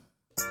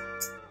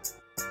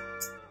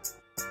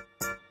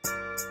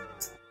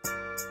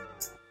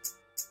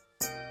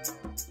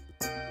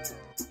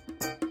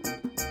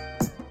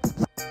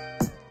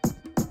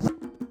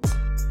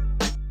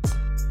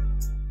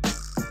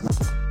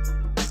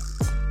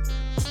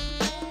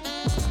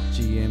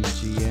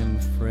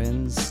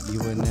friends. You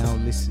are now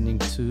listening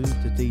to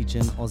the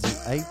DGen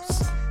Aussie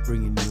Apes,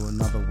 bringing you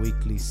another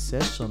weekly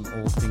sesh on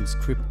all things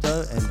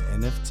crypto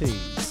and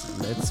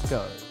NFTs. Let's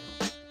go.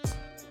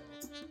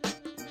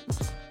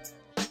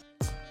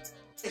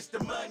 It's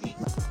the money.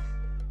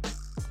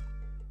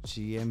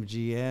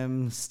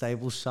 GM,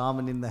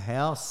 Stableshaman in the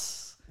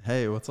house.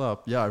 Hey, what's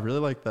up? Yeah, I really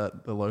like the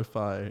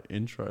lo-fi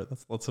intro.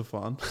 That's lots of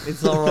fun.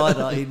 It's all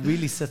right. It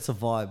really sets a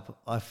vibe.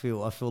 I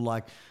feel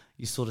like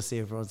you sort of see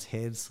everyone's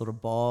heads sort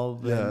of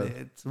bob. Yeah. And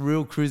it's a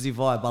real cruisy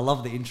vibe. I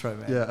love the intro,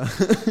 man. Yeah.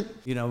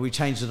 You know, we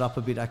changed it up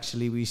a bit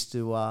actually. We used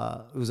to,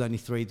 it was only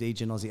 3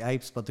 DGen Aussie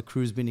Apes, but the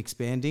crew's been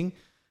expanding.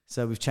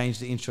 So we've changed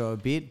the intro a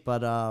bit.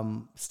 But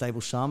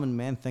Stableshaman,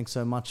 man, thanks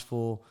so much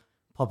for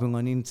popping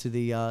on into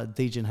the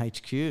DGen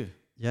HQ.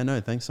 Yeah,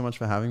 no, thanks so much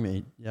for having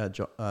me. Yeah,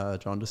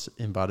 John just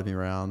invited me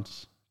around.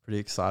 Pretty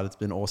excited. It's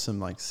been awesome,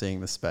 like seeing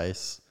the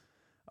space.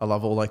 I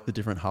love all like the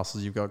different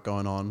hustles you've got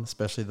going on,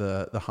 especially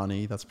the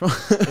honey. That's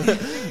probably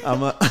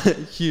I'm a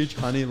huge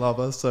honey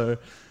lover, so it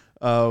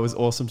was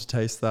awesome to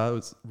taste that. It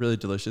was really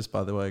delicious,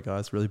 by the way,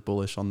 guys. Really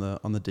bullish on the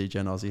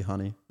DGen Aussie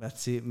honey.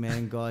 That's it,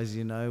 man, guys.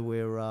 You know,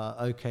 we're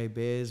OK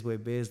Bears. We're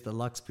Bears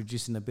Deluxe,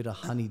 producing a bit of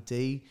honey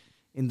D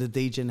in the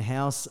DGen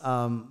house.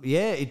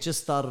 It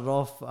just started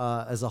off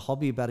as a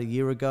hobby about a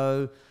year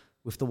ago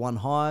with the one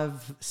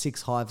hive.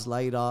 6 hives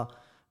later,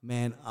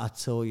 man, I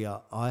tell you,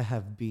 I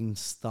have been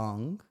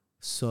stung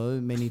so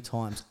many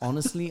times.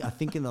 Honestly, I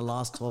think in the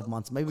last 12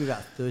 months, maybe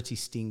about 30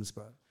 stings,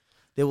 bro.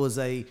 It was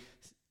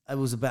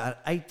about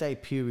an 8-day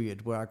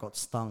period where I got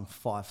stung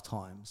 5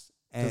 times.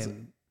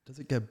 And does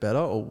it get better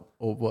or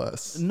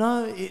worse?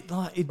 No,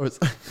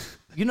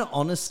 you know,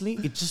 honestly,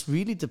 it just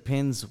really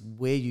depends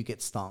where you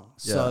get stung.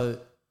 Yeah. So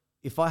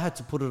if I had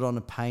to put it on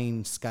a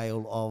pain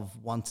scale of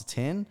 1 to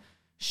 10,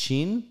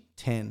 shin,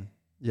 10.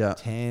 Yeah.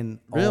 10.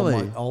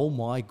 Really? Oh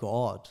my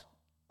God.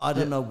 I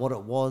don't know what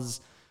it was.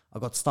 I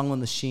got stung on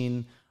the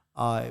shin.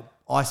 I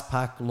ice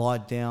pack,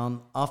 lied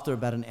down. After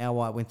about an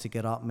hour, I went to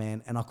get up,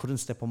 man, and I couldn't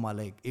step on my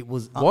leg. It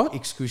was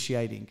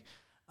excruciating.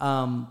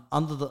 I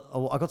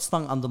got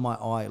stung under my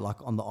eye, like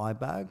on the eye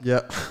bag.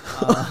 Yeah.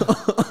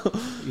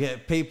 Yeah,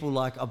 people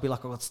I'll be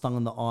like, I got stung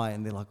on the eye,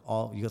 and they're like,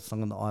 oh, you got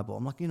stung on the eyeball.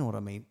 I'm like, you know what I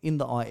mean? In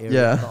the eye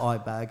area, the eye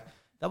bag.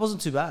 That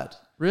wasn't too bad.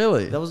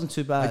 Really? That wasn't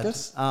too bad. I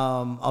guess.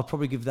 I'll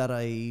probably give that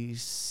a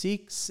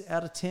 6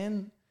 out of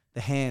 10.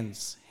 The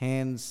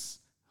hands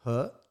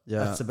hurt.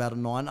 Yeah. That's about a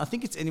 9. I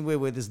think it's anywhere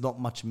where there's not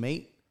much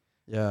meat.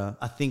 Yeah.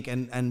 I think,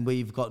 and where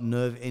you've got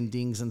nerve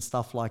endings and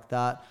stuff like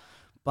that.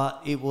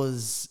 But it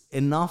was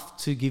enough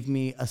to give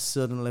me a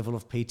certain level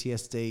of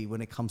PTSD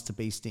when it comes to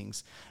bee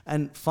stings.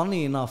 And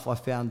funnily enough, I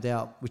found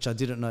out, which I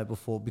didn't know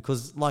before,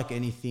 because like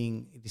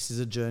anything, this is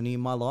a journey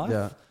in my life.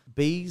 Yeah.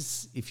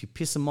 Bees, if you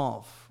piss them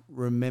off,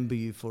 remember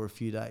you for a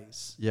few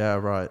days. Yeah,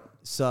 right.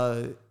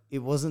 So it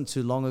wasn't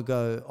too long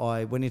ago,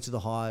 I went into the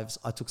hives.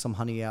 I took some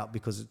honey out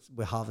because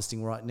we're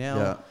harvesting right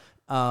now.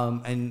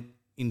 Yeah. And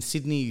in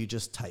Sydney, you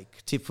just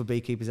take. Tip for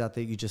beekeepers out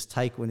there, you just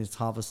take when it's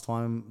harvest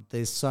time.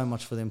 There's so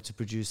much for them to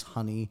produce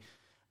honey.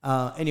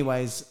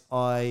 Anyways,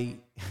 I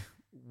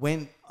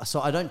went,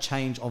 so I don't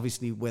change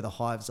obviously where the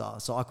hives are.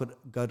 So I could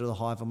go to the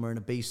hive, I'm wearing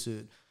a bee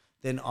suit.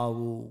 Then I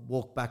will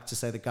walk back to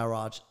say the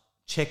garage,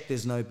 check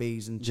there's no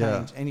bees and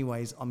change. Yeah.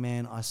 Anyways,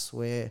 man, I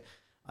swear,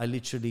 I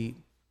literally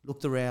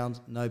looked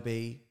around, no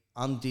bee,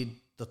 undid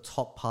the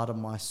top part of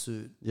my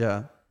suit.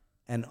 Yeah.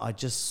 And I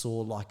just saw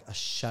like a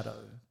shadow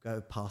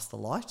go past the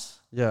light.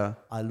 Yeah.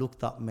 I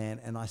looked up, man,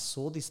 and I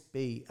saw this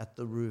bee at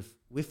the roof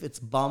with its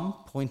bum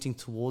pointing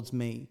towards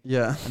me.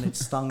 Yeah. And it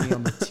stung me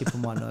on the tip of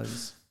my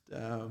nose.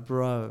 Damn.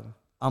 Bro,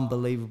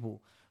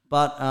 unbelievable.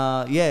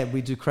 But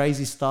we do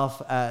crazy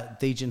stuff at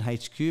DGen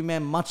HQ,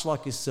 man. Much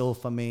like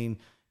yourself, I mean,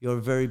 you're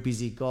a very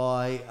busy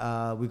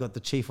guy. We got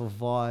the Chief of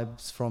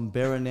Vibes from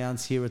Bear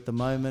Announce here at the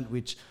moment,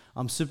 which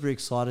I'm super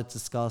excited to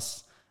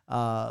discuss.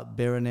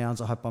 Bear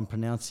Announce, I hope I'm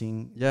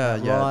pronouncing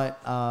that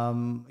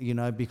right. You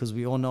know, because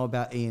we all know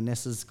about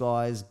ENS's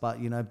guys, but,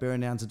 you know, Bear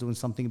Announce are doing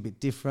something a bit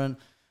different.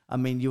 I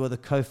mean, you are the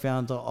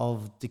co-founder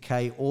of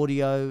Decay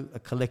Audio, a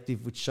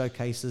collective which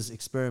showcases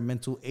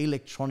experimental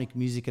electronic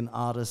music and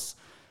artists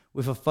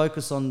with a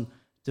focus on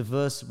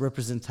diverse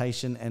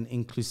representation and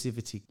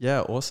inclusivity.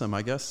 Yeah, awesome.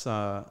 I guess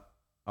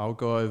I'll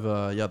go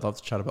over, I'd love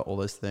to chat about all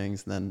those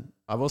things. And then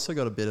I've also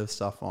got a bit of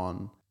stuff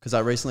on, because I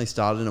recently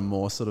started in a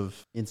more sort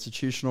of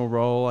institutional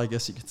role, I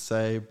guess you could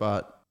say.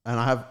 And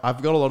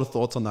I've got a lot of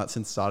thoughts on that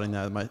since starting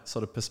there. My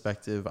sort of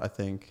perspective, I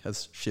think,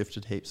 has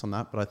shifted heaps on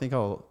that. But I think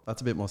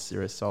that's a bit more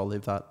serious, so I'll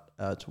leave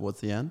that towards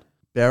the end.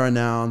 Bear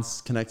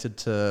Announce connected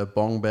to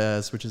Bong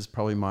Bears, which is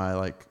probably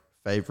my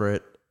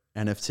favorite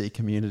NFT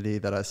community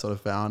that I sort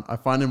of found. I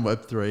find in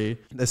Web3,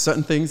 there's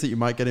certain things that you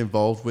might get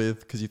involved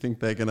with because you think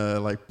they're going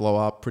to blow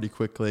up pretty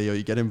quickly, or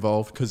you get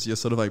involved because you're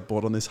sort of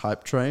bought on this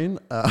hype train.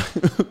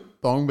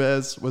 Bong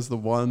Bears was the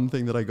one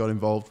thing that I got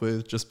involved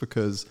with just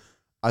because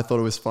I thought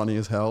it was funny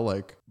as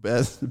hell.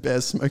 Bears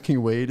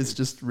smoking weed is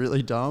just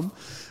really dumb.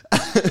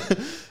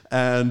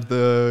 And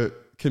the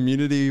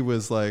community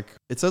was like,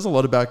 it says a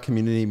lot about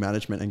community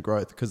management and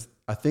growth, because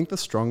I think the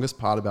strongest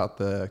part about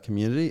the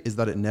community is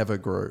that it never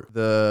grew.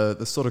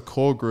 The sort of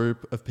core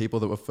group of people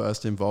that were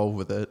first involved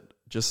with it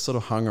just sort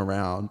of hung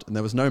around, and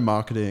there was no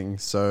marketing.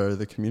 So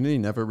the community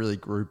never really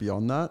grew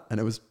beyond that. And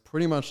it was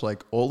pretty much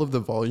like all of the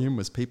volume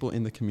was people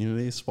in the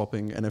community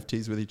swapping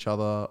NFTs with each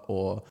other,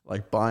 or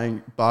like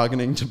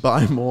bargaining to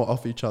buy more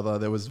off each other.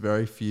 There was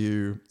very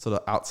few sort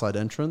of outside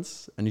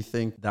entrants, and you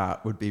think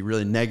that would be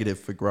really negative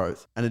for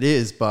growth. And it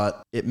is,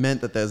 but it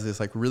meant that there's this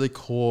like really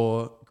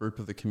core group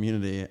of the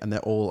community, and they're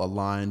all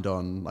aligned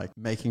on like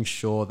making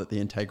sure that the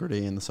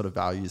integrity and the sort of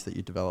values that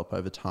you develop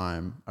over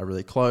time are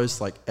really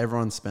close. Like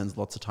everyone spends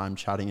lots of time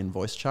chatting in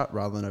voice chat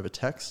rather than over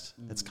text.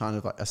 It's kind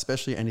of like,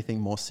 especially anything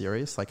more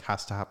serious, like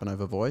has to happen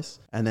over voice.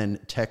 And then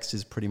text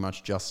is pretty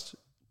much just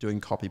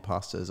doing copy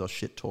pastas or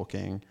shit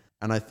talking.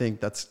 And I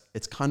think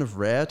it's kind of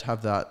rare to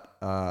have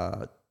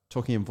that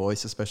talking in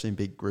voice, especially in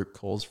big group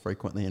calls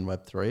frequently in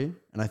Web3.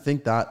 And I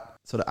think that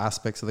sort of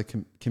aspects of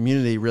the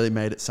community really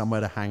made it somewhere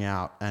to hang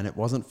out. And it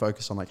wasn't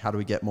focused on like, how do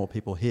we get more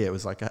people here? It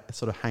was like a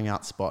sort of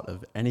hangout spot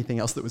of anything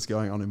else that was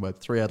going on in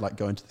Web3. I'd like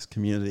go into this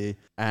community,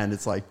 and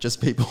it's like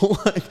just people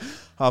like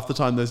half the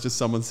time there's just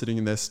someone sitting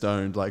in there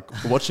stoned, like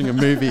watching a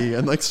movie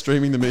and like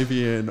streaming the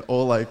movie in,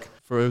 or like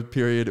for a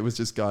period it was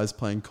just guys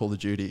playing Call of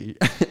Duty.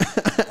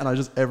 And I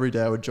just every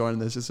day I would join,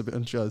 and there's just a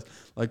bunch of guys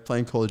like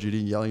playing Call of Duty,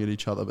 yelling at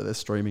each other, but they're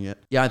streaming it.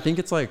 Yeah, I think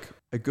it's like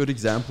a good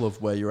example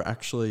of where you're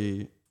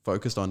actually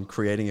focused on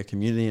creating a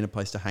community and a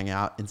place to hang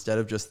out, instead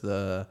of just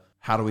the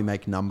how do we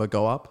make number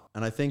go up.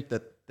 And I think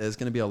that there's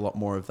going to be a lot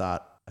more of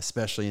that,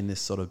 especially in this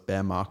sort of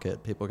bear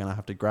market. People are going to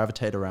have to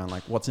gravitate around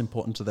like what's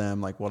important to them,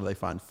 like what do they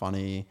find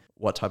funny,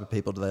 what type of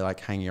people do they like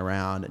hanging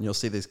around, and you'll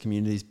see these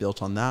communities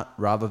built on that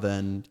rather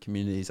than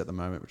communities at the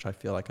moment, which I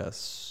feel like are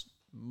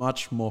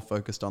much more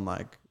focused on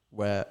like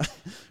where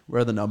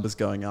are the numbers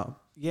going up.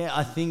 Yeah,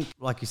 I think,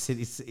 like you said,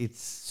 it's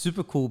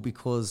super cool,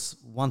 because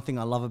one thing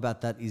I love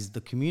about that is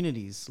the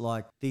communities,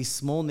 like these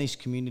small niche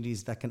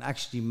communities that can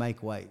actually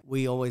make weight.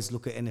 We always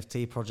look at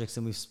NFT projects,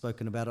 and we've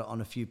spoken about it on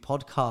a few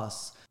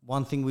podcasts.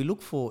 One thing we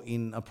look for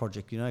in a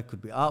project, it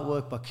could be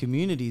artwork, but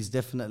community is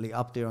definitely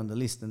up there on the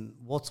list. And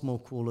what's more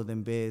cooler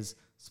than bears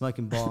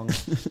smoking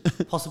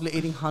bongs, possibly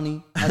eating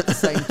honey at the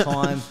same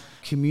time?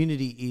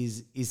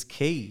 Community is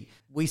key.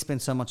 We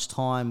spend so much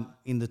time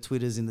in the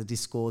Twitters, in the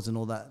Discords and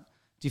all that.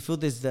 Do you feel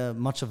there's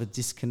much of a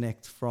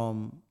disconnect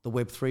from the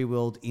Web3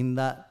 world in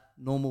that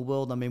normal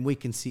world? I mean, we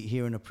can sit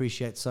here and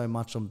appreciate so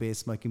much on beer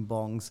smoking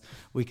bongs.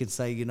 We could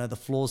say, the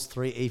Floors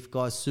 3 ETH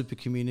guys, super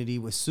community.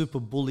 We're super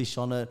bullish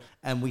on it.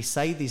 And we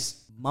say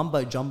this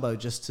mumbo jumbo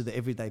just to the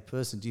everyday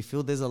person. Do you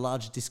feel there's a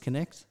large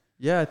disconnect?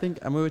 Yeah, I think,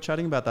 and we were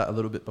chatting about that a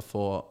little bit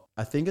before.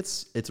 I think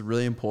it's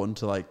really important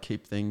to like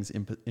keep things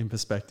in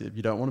perspective.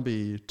 You don't want to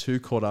be too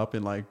caught up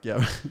in like,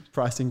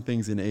 pricing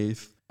things in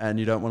ETH. And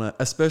you don't want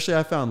to, especially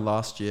I found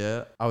last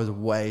year, I was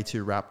way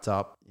too wrapped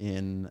up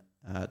in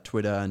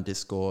Twitter and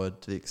Discord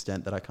to the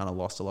extent that I kind of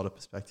lost a lot of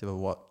perspective of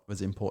what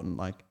was important.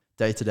 Like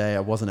day to day, I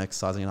wasn't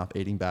exercising enough,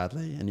 eating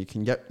badly. And you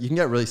can get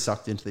really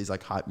sucked into these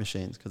like hype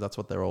machines, because that's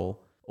what they're all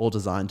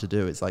designed to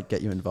do. It's like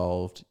get you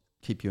involved,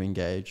 keep you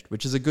engaged,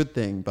 which is a good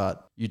thing,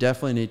 but you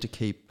definitely need to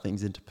keep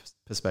things into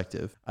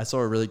perspective. I saw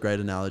a really great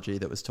analogy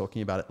that was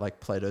talking about it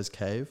like Plato's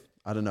cave.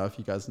 I don't know if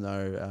you guys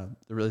know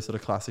the really sort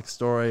of classic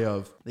story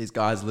of these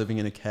guys living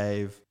in a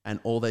cave, and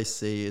all they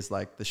see is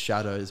like the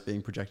shadows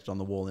being projected on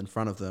the wall in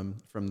front of them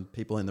from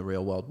people in the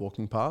real world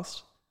walking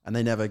past. And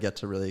they never get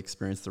to really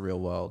experience the real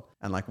world.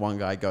 And like one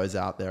guy goes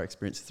out there,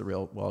 experiences the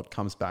real world,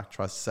 comes back,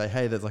 tries to say,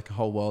 hey, there's like a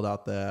whole world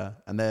out there.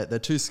 And they're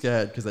too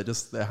scared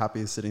because they're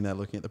happy sitting there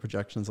looking at the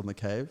projections on the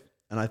cave.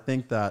 And I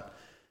think that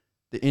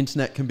the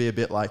internet can be a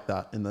bit like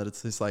that, in that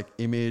it's this like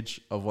image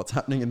of what's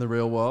happening in the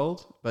real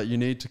world, but you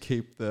need to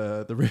keep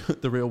the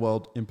real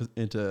world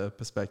into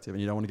perspective,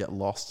 and you don't want to get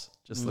lost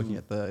just looking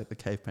at the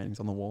cave paintings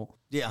on the wall.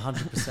 Yeah,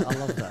 100%. I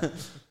love that.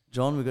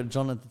 John, we've got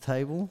John at the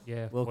table.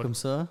 Yeah. Welcome,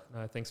 sir.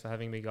 No, thanks for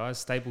having me,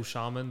 guys.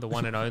 Stableshaman, the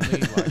one and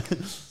only.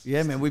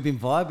 Yeah, man, we've been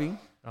vibing.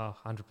 Oh,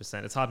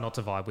 100%. It's hard not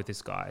to vibe with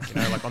this guy.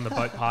 Like on the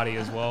boat party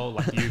as well,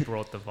 like you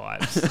brought the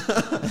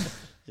vibes.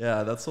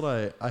 Yeah, that's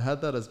what I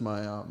had that as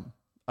my...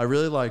 I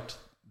really liked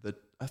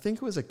I think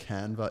it was a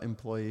Canva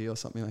employee or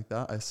something like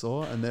that I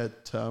saw, and their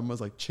term was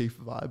like chief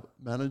vibe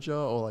manager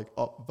or like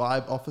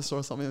vibe officer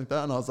or something like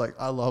that. And I was like,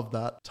 I love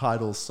that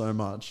title so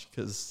much,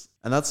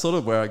 and that's sort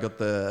of where I got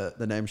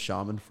the name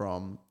shaman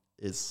from.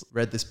 Is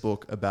read this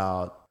book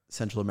about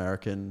Central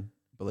American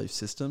belief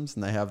systems,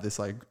 and they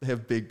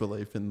have big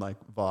belief in like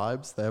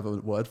vibes. They have a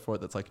word for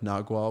it that's like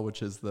nagua,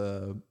 which is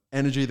the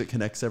energy that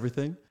connects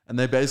everything. And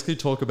they basically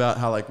talk about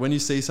how like when you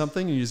see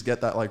something and you just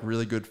get that like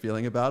really good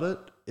feeling about it,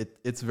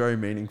 it's very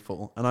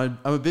meaningful. And I'm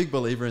a big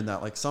believer in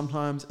that. Like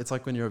sometimes it's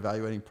like when you're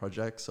evaluating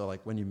projects or like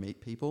when you meet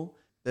people,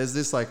 there's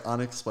this like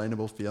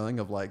unexplainable feeling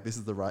of like, this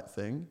is the right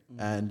thing.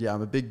 And yeah,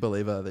 I'm a big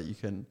believer that you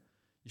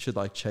should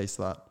like chase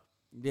that.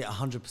 Yeah,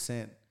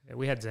 100%. Yeah,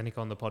 we had Zenik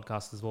on the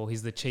podcast as well.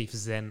 He's the chief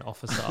Zen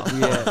officer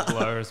of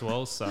Blur as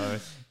well. So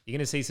you're going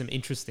to see some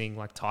interesting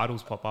like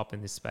titles pop up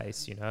in this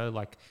space,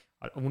 like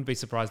I wouldn't be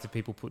surprised if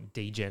people put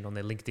degen on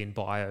their LinkedIn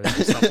bios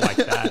or stuff like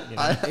that. You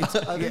know?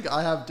 I think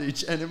I have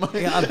degen in my.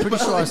 Yeah, I'm pretty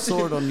sure I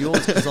saw it on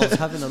yours because I was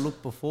having a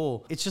look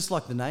before. It's just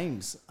like the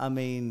names. I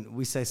mean,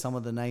 we say some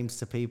of the names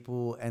to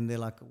people and they're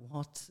like,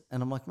 what?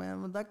 And I'm like,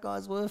 man, that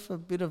guy's worth a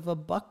bit of a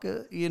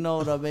bucket. You know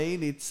what I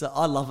mean? It's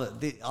I love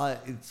it.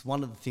 It's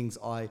one of the things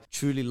I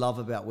truly love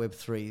about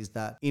Web3 is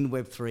that in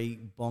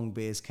Web3, bong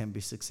bears can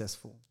be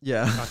successful.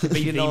 Yeah. It could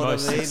be You the know what I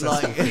most mean?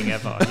 successful Like- thing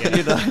ever. Yeah.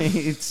 You know,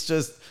 it's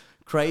just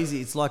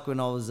crazy. It's like when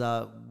I was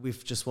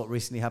with just what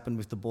recently happened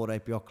with the Bored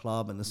Ape Yacht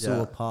Club and the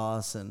sewer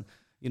pass and,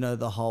 you know,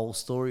 the whole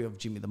story of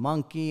Jimmy the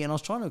Monkey. And I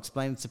was trying to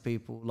explain it to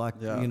people like,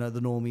 you know,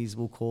 the normies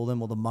will call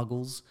them, or the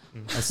muggles,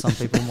 as some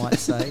people might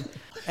say.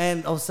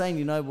 And I was saying,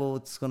 you know, well,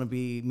 it's going to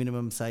be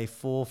minimum, say,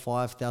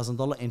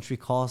 $4,000-$5,000 entry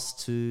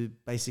cost to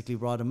basically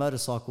ride a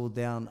motorcycle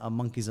down a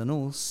Monkey's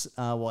Anus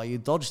while you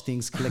dodge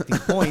things, collecting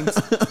points.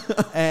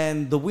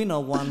 And the winner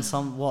won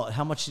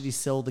how much did he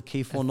sell the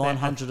key for?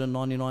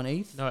 999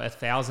 ETH? No,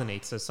 1,000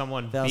 ETH. So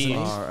someone 1,000 bid.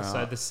 ETH.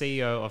 So the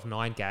CEO of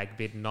 9gag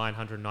bid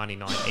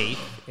 999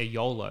 ETH, a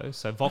YOLO.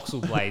 So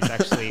Voxel Blaze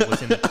actually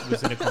was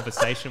in a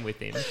conversation with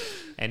him,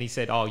 and he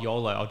said, "Oh,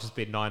 YOLO, I'll just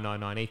bid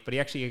 999 ETH." But he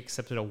actually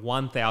accepted a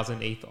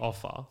 1,000 ETH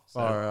offer.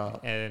 So,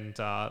 and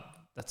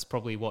that's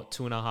probably what,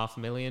 2.5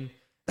 million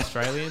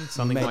Australian,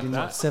 something Made like in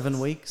that. what, 7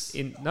 weeks?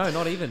 No,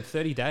 not even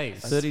 30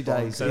 days. 30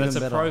 days. So even that's a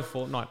better. pro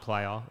Fortnite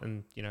player,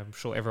 and you know, I'm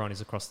sure everyone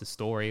is across the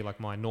story. Like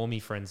my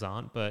normie friends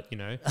aren't, but you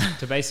know,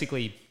 to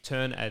basically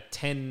turn a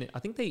 10, I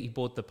think he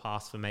bought the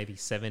pass for maybe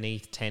 7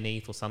 ETH, 10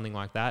 ETH, or something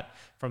like that.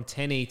 From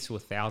 10 ETH to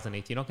 1,000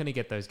 ETH, you're not going to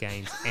get those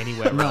gains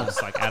anywhere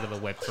else, like out of the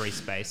Web3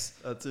 space.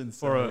 That's insane.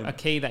 For a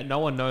key that no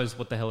one knows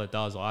what the hell it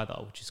does either,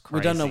 which is crazy.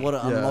 We don't know what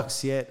it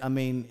unlocks yet. I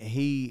mean,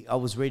 I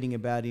was reading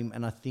about him,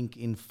 and I think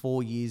in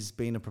 4 years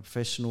being a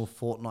professional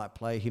Fortnite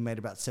player, he made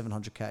about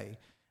 700K.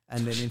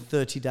 And then in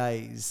 30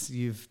 days,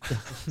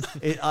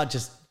 I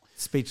just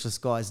speechless,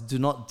 guys. Do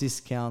not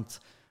discount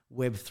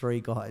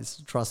Web3,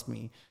 guys. Trust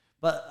me.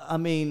 But I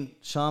mean,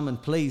 Shaman,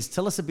 please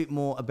tell us a bit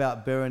more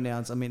about Bearer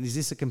Nouns. I mean, is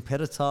this a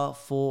competitor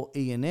for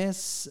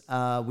ENS?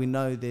 We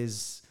know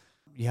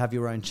you have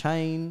your own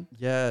chain.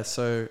 Yeah,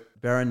 so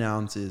Bearer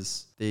Nouns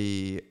is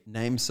the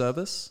name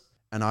service,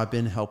 and I've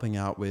been helping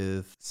out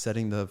with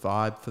setting the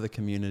vibe for the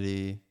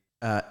community.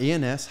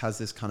 ENS has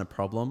this kind of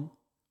problem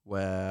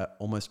where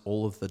almost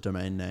all of the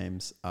domain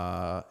names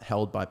are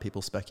held by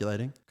people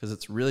speculating because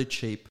it's really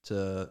cheap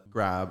to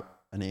grab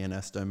an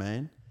ENS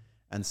domain.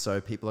 And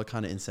so people are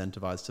kind of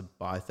incentivized to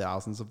buy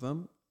thousands of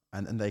them,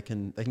 and they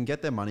can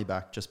get their money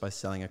back just by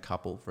selling a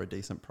couple for a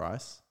decent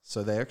price.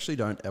 So they actually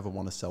don't ever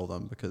want to sell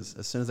them because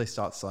as soon as they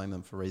start selling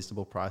them for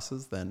reasonable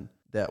prices, then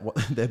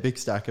their big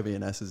stack of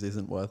ENSs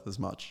isn't worth as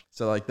much.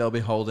 So like they'll be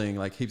holding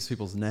like heaps of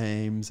people's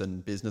names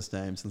and business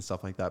names and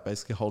stuff like that,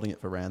 basically holding it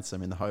for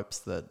ransom in the hopes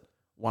that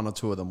one or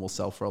two of them will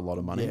sell for a lot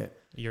of money. Yeah.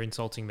 You're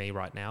insulting me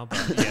right now, but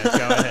yeah,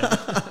 go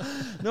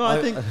ahead. No,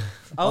 I think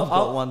I've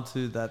got one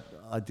too that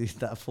I did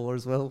that for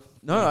as well.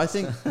 No, I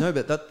think no,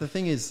 but the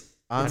thing is,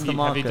 Have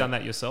you done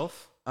that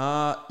yourself?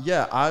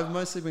 yeah, I've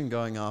mostly been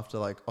going after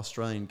like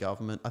Australian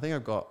government. I think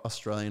I've got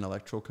Australian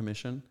Electoral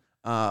Commission,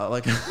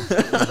 like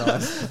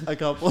a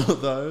couple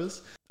of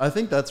those. I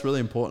think that's really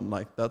important.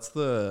 Like that's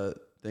the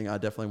thing I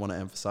definitely want to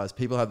emphasize.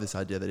 People have this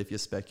idea that if you're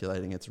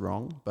speculating, it's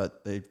wrong,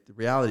 but the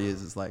reality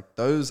is like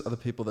those are the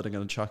people that are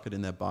going to chuck it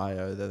in their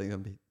bio. They're going to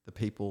be the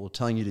people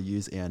telling you to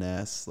use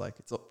ENS. Like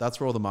that's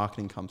where all the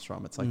marketing comes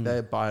from. It's like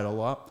they buy it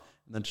all up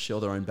and then to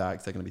shield their own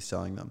bags, they're going to be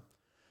selling them.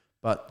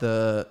 But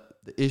the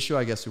issue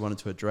I guess we wanted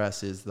to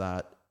address is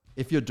that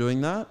if you're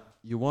doing that,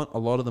 you want a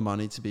lot of the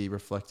money to be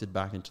reflected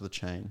back into the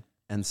chain.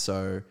 And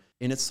so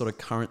in its sort of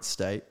current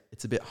state,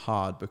 it's a bit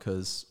hard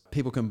because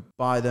people can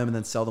buy them and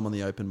then sell them on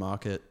the open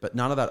market, but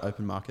none of that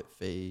open market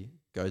fee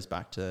goes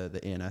back to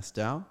the ENS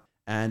DAO.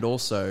 And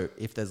also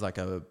if there's like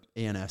a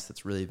ENS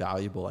that's really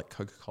valuable, like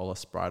Coca-Cola,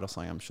 Sprite or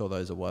something, I'm sure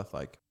those are worth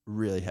like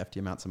really hefty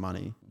amounts of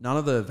money. None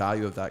of the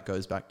value of that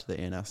goes back to the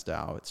ENS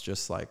DAO. It's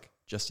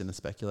just in the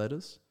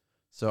speculators.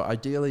 So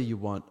ideally you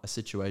want a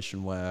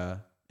situation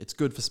where it's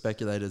good for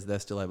speculators. They're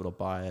still able to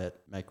buy it,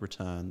 make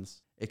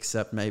returns,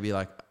 except maybe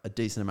like a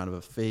decent amount of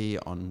a fee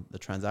on the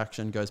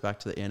transaction goes back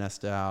to the ENS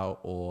DAO,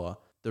 or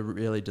the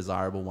really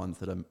desirable ones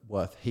that are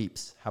worth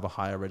heaps have a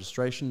higher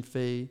registration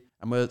fee.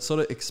 And we're sort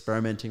of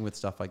experimenting with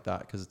stuff like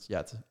that because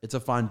it's a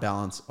fine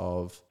balance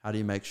of how do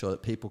you make sure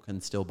that people can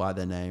still buy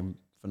their name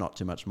for not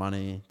too much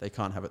money. They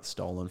can't have it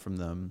stolen from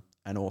them.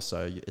 And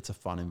also it's a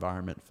fun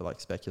environment for like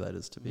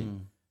speculators to be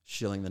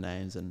shilling the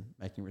names and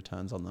making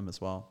returns on them as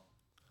well.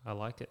 I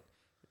like it.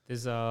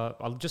 I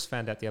just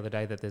found out the other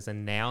day that there's a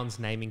nouns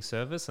naming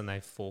service and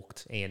they've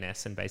forked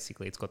ENS, and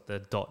basically it's got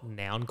the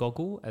 .noun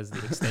goggle as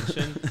the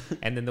extension.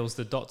 And then there was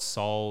the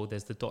 .soul,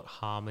 there's the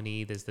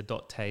 .harmony, there's the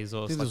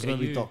 .tezos. I think there's going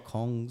to be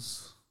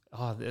 .kongs.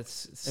 Oh,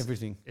 it's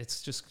everything.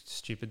 It's just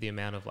stupid the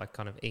amount of like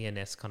kind of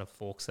ENS kind of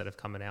forks that have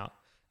coming out.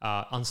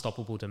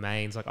 Unstoppable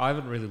domains. Like I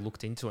haven't really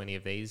looked into any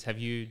of these. Have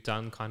you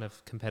done kind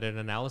of competitive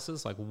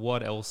analysis? Like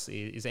what else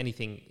is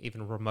anything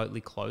even remotely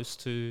close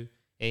to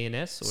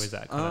ENS, or is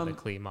that kind of a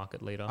clear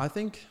market leader? I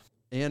think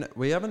Ian,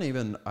 I haven't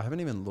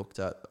even looked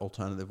at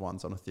alternative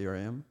ones on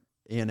Ethereum.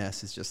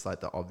 ENS is just like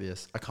the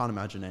obvious. I can't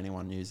imagine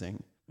anyone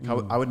using.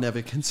 I would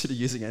never consider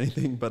using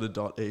anything but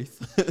a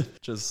 .eth.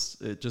 It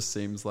just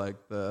seems like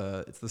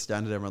it's the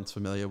standard everyone's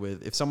familiar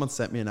with. If someone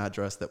sent me an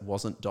address that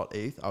wasn't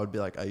 .eth, I would be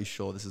like, "Are you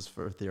sure this is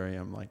for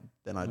Ethereum?" Like,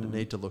 then I'd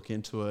need to look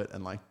into it,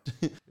 and like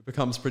it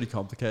becomes pretty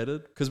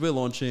complicated because we're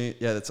launching.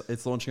 Yeah,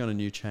 it's launching on a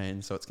new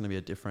chain, so it's going to be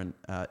a different.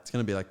 It's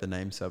going to be like the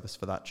name service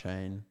for that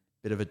chain.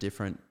 Bit of a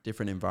different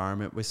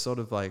environment. We're sort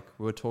of like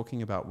we were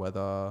talking about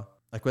whether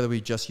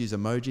we just use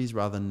emojis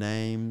rather than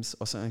names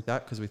or something like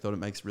that, because we thought it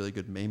makes really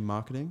good meme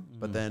marketing.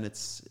 But then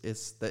it's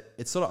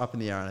sort of up in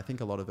the air, and I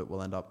think a lot of it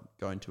will end up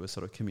going to a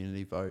sort of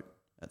community vote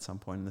at some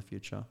point in the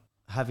future.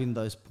 Having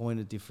those point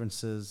of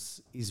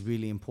differences is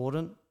really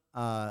important.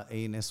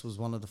 ENS was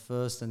one of the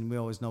first, and we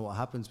always know what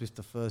happens with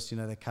the first.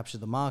 They capture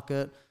the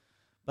market.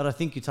 But I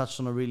think you touched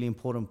on a really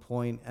important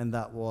point, and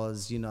that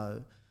was,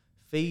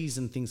 fees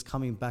and things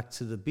coming back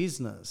to the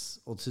business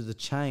or to the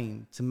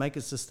chain to make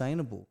it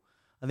sustainable.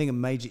 I think a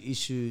major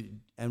issue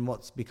and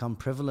what's become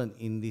prevalent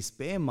in this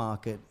bear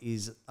market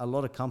is a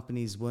lot of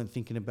companies weren't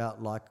thinking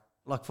about like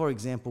for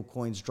example,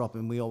 coins drop,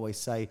 and we always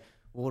say,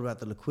 well, what about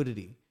the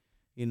liquidity?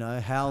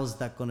 How's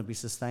that going to be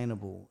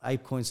sustainable?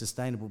 ApeCoin's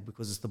sustainable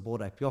because it's the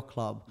Bored Ape Yacht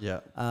Club. Yeah.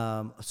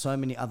 So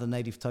many other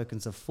native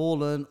tokens have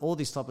fallen, all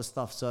this type of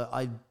stuff. So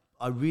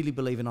I really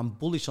believe, and I'm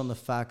bullish on the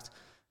fact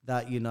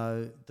that,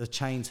 the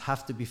chains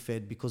have to be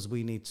fed, because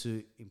we need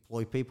to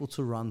employ people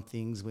to run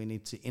things. We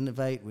need to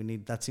innovate.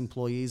 That's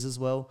employees as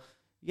well.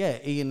 Yeah,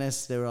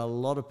 ENS, there are a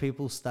lot of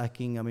people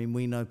stacking. I mean,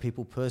 we know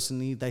people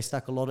personally, they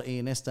stack a lot of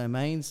ENS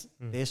domains,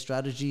 their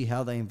strategy,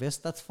 how they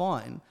invest, that's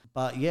fine.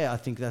 But yeah, I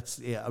think that's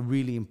a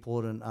really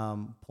important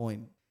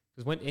point.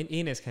 Because when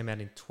ENS came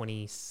out in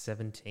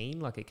 2017,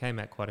 like it came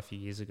out quite a few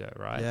years ago,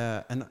 right?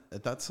 Yeah, and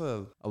that's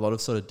a lot of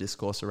sort of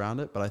discourse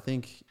around it. But I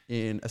think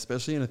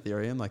especially in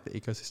Ethereum, like the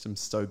ecosystem's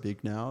so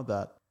big now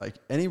that like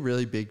any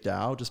really big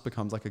DAO just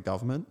becomes like a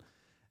government,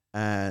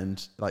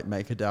 and like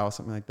MakerDAO or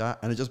something like that.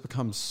 And it just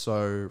becomes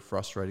so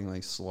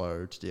frustratingly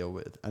slow to deal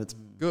with. And it's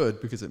good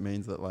because it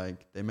means that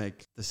like they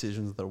make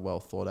decisions that are well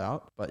thought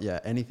out. But yeah,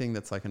 anything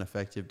that's like an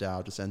effective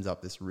DAO just ends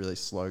up this really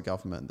slow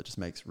government that just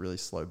makes really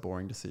slow,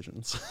 boring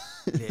decisions.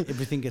 Yeah,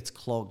 everything gets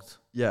clogged.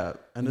 Yeah.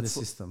 And in it's the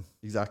system.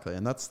 Exactly.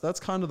 And that's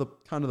kind of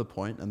the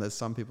point. And there's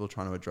some people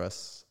trying to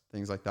address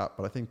things like that.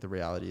 But I think the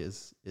reality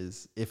is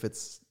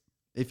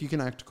if you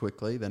can act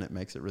quickly, then it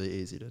makes it really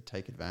easy to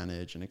take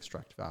advantage and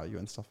extract value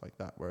and stuff like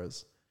that.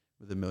 Whereas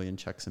with a million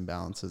checks and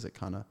balances, it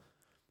kind of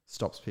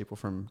stops people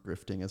from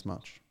grifting as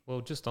much.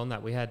 Well, just on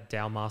that, we had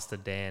DAO Master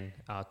Dan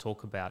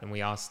talk about, and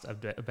we asked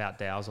about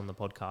DAOs on the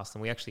podcast,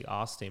 and we actually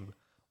asked him,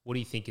 what do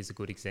you think is a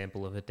good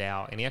example of a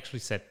DAO? And he actually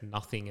said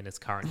nothing in its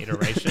current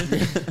iteration.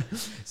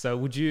 So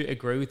would you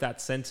agree with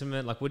that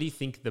sentiment? Like, what do you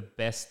think the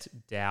best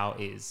DAO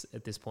is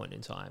at this point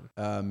in time?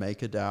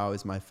 MakerDAO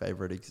is my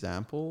favorite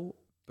example.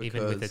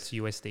 Even with its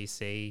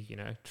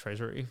USDC,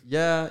 treasury.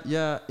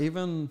 Yeah.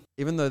 Even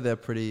though they're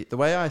pretty, the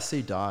way I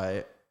see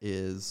DAI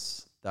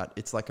is that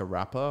it's like a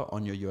wrapper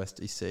on your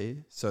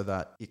USDC so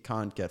that it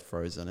can't get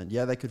frozen. And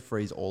yeah, they could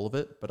freeze all of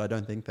it, but I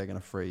don't think they're going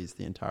to freeze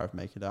the entire of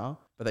MakerDAO.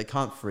 But they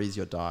can't freeze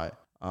your DAI.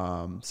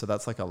 So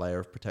that's like a layer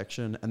of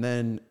protection. And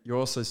then you're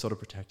also sort of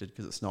protected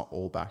because it's not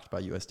all backed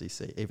by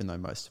USDC, even though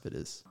most of it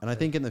is. And I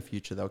think in the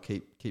future they'll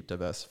keep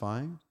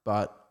diversifying.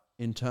 But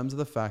in terms of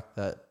the fact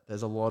that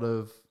there's a lot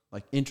of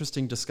like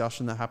interesting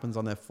discussion that happens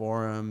on their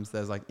forums,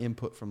 there's like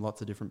input from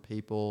lots of different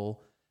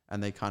people,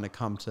 and they kind of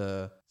come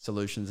to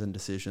solutions and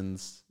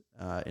decisions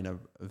in a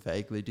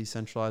vaguely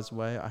decentralized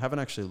way. I haven't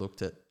actually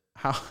looked at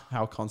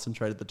how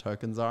concentrated the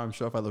tokens are. I'm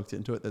sure if I looked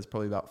into it, there's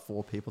probably about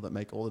 4 people that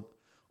make all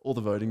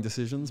the voting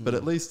decisions, but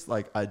at least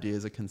like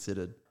ideas are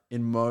considered.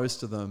 In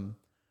most of them,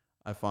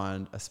 I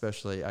find,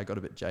 especially I got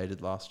a bit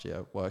jaded last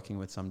year working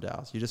with some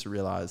DAOs, you just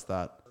realize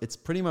that it's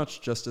pretty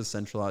much just as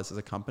centralized as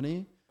a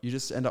company. You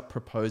just end up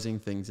proposing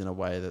things in a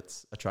way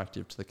that's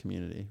attractive to the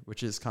community,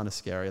 which is kind of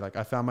scary. Like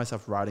I found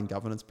myself writing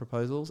governance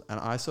proposals,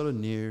 and I sort of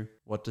knew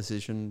what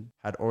decision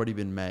had already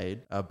been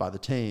made by the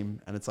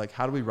team. And it's like,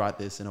 how do we write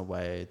this in a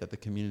way that the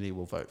community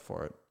will vote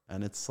for it?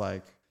 And it's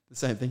like the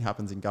same thing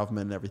happens in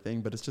government and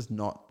everything, but it's just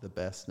not the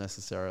best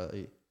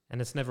necessarily. And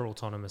it's never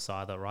autonomous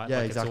either, right? Yeah,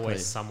 like exactly. It's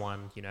always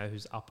someone,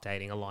 who's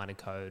updating a line of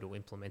code or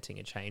implementing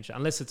a change,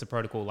 unless it's a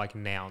protocol like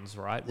Nouns,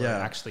 right? Where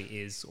it actually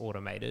is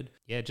automated.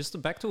 Yeah,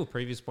 just back to a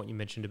previous point you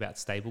mentioned about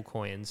stable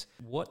coins.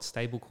 What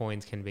stable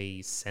coins can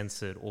be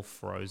censored or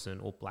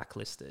frozen or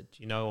blacklisted?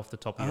 Do you know off the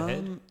top of your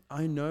head?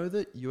 I know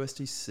that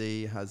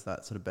USDC has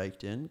that sort of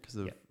baked in because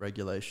of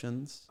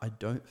regulations. I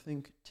don't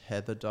think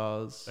Tether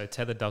does. So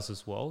Tether does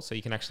as well. So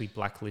you can actually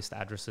blacklist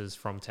addresses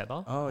from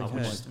Tether,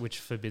 okay. which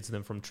forbids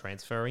them from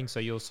transferring. So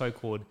your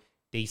so-called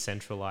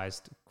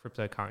decentralized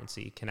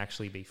cryptocurrency can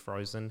actually be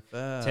frozen.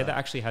 Tether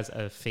actually has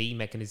a fee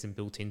mechanism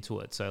built into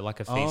it. So like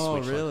a fee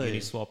switch really?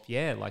 like Uniswap.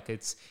 Yeah, like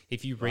it's,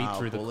 if you read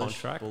through the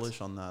contract.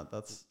 Bullish on that.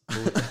 That's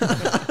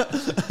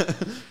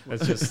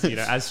That's just,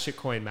 as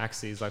shitcoin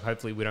maxes, like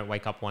hopefully we don't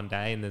wake up one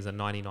day and there's a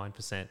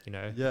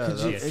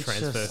 99%,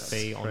 transfer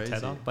fee on crazy.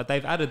 Tether. But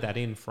they've added that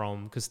in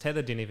because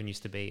Tether didn't even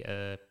used to be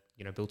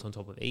built on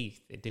top of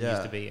ETH. It didn't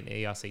used to be an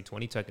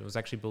ERC20 token. It was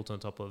actually built on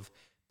top of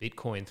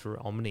Bitcoin through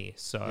Omni.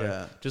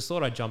 So just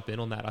thought I'd jump in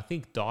on that. I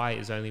think DAI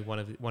is only one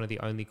of the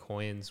only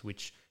coins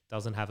which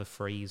doesn't have a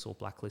freeze or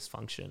blacklist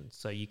function.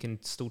 So you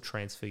can still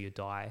transfer your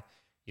DAI,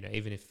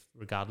 even if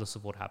regardless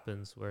of what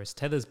happens. Whereas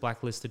Tether's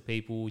blacklisted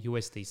people,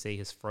 USDC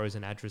has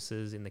frozen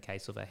addresses in the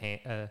case of a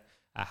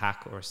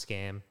hack or a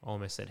scam. I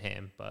almost said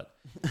ham, but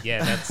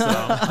yeah, that's.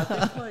 I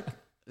think like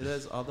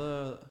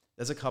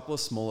there's a couple of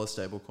smaller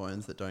stable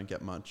coins that don't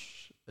get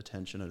much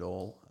attention at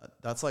all.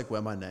 That's like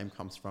where my name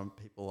comes from.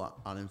 People are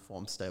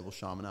uninformed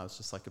Stableshaman. I was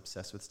just like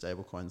obsessed with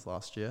stable coins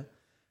last year.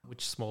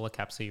 Which smaller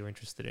caps are you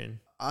interested in?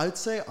 I'd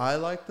say I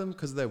like them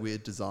because they're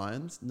weird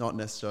designs, not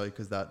necessarily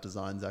because that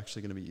design's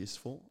actually going to be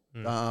useful.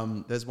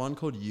 There's one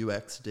called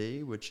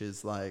UXD, which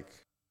is like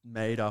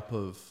made up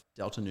of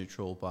delta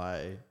neutral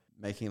by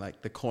making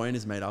like the coin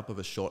is made up of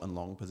a short and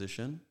long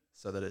position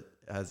so that it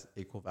has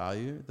equal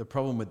value. The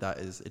problem with that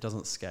is it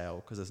doesn't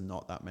scale because there's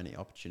not that many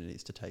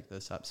opportunities to take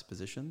those types of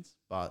positions,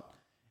 but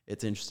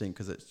it's interesting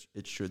because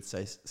it should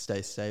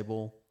stay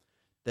stable.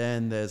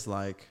 Then there's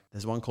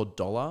one called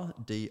Dollar,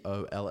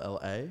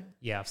 DOLLA.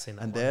 Yeah, I've seen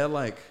that. And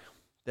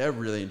they're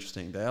really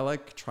interesting. They're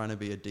like trying to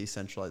be a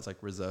decentralized like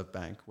reserve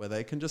bank where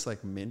they can just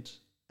like mint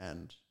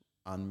and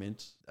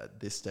unmint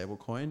this stable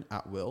coin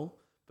at will.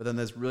 But then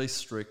there's really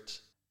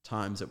strict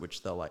times at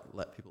which they'll like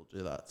let people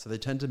do that. So they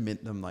tend to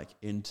mint them like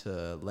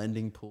into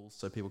lending pools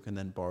so people can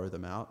then borrow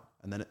them out.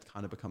 And then it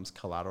kind of becomes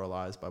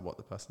collateralized by what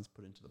the person's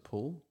put into the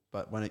pool.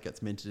 But when it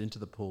gets minted into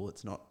the pool,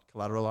 it's not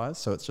collateralized.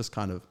 So it's just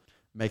kind of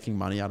making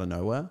money out of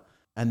nowhere.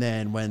 And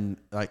then when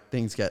like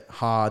things get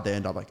hard, they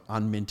end up like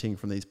unminting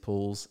from these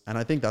pools. And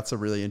I think that's a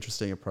really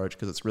interesting approach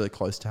because it's really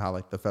close to how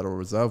like the Federal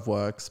Reserve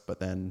works. But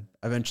then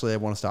eventually they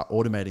want to start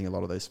automating a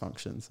lot of those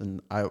functions.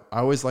 And I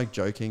always like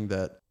joking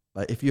that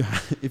like if you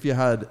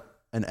had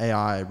an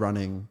AI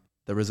running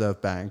the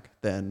Reserve Bank,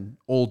 then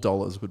all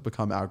dollars would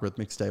become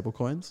algorithmic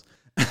stablecoins.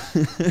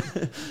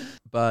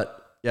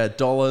 But yeah,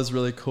 dollar's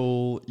really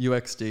cool.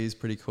 UXD is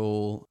pretty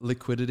cool.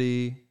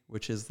 Liquidity,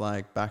 which is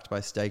like backed by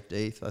staked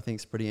ETH, I think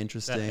is pretty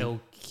interesting. That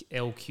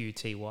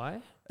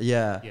LQTY?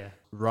 Yeah.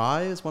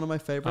 Rye is one of my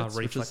favorites.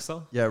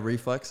 Reflexer?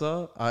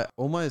 Reflexer. I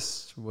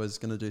almost was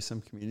going to do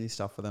some community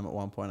stuff for them at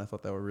one point. I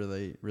thought they were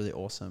really, really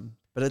awesome.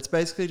 But it's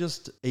basically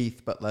just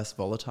ETH, but less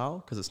volatile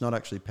because it's not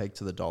actually pegged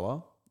to the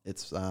dollar.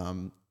 It's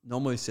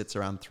normally sits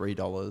around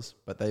 $3,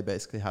 but they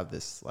basically have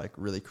this like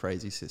really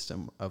crazy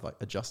system of like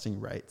adjusting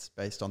rates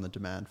based on the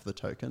demand for the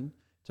token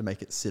to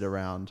make it sit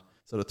around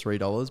sort of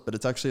 $3, but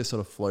it's actually a sort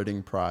of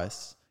floating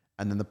price.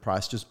 And then the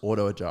price just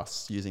auto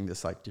adjusts using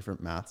this like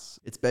different maths.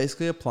 It's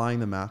basically applying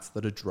the maths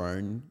that a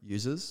drone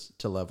uses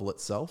to level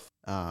itself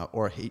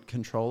or a heat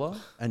controller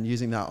and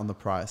using that on the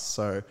price.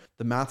 So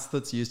the maths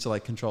that's used to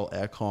like control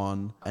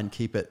aircon and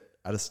keep it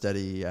at a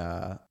steady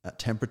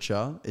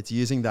temperature, it's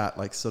using that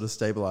like sort of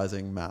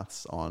stabilizing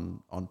maths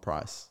on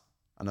price.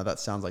 I know that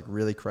sounds like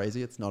really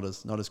crazy. It's not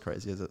as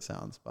crazy as it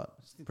sounds, but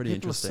pretty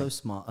interesting. People are so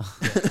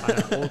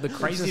smart. Well, the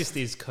craziest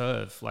is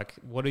Curve. Like,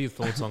 what are your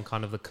thoughts on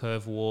kind of the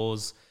Curve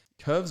wars?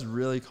 Curve's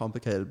really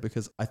complicated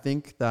because I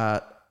think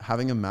that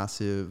having a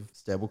massive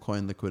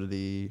stablecoin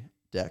liquidity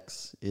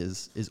DEX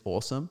is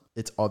awesome.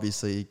 It's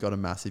obviously got a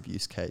massive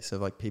use case. So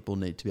like people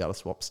need to be able to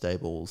swap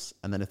stables.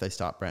 And then if they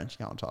start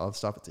branching out into other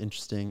stuff, it's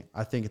interesting.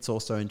 I think it's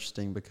also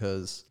interesting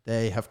because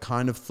they have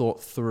kind of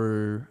thought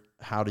through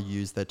how to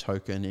use their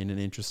token in an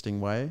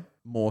interesting way,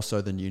 more so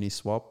than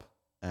Uniswap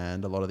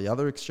and a lot of the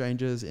other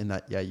exchanges in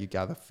that, you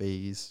gather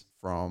fees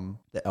from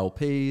the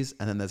LPs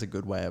and then there's a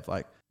good way of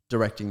like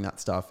directing that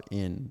stuff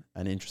in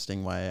an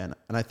interesting way. And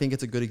I think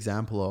it's a good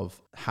example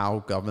of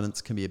how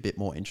governance can be a bit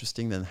more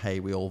interesting than, hey,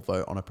 we all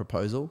vote on a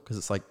proposal, because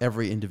it's like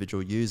every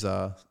individual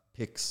user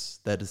picks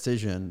their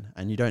decision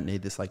and you don't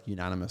need this like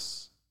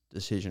unanimous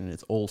decision.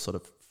 It's all sort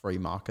of free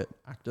market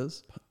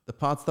actors. The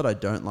parts that I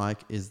don't like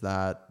is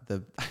that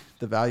the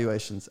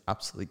valuation's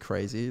absolutely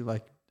crazy.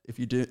 Like if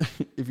you do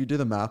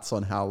the maths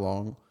on how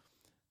long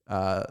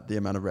the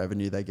amount of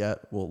revenue they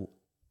get will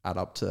add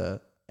up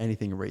to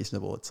anything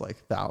reasonable, it's like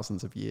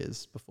thousands of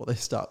years before they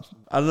start.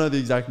 I don't know the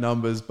exact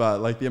numbers,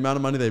 but like the amount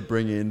of money they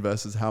bring in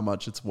versus how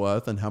much it's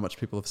worth and how much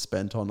people have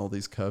spent on all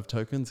these Curve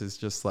tokens is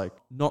just like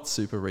not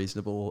super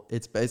reasonable.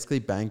 It's basically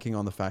banking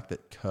on the fact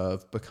that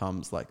Curve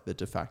becomes like the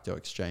de facto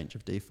exchange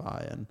of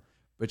DeFi, and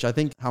which I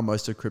think how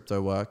most of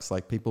crypto works.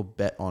 Like people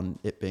bet on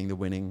it being the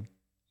winning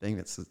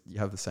thing. You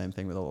have the same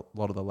thing with a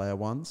lot of the layer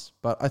ones,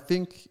 but I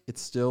think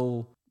it's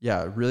still,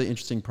 a really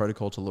interesting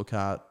protocol to look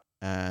at.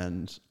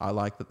 And I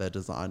like that their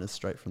design is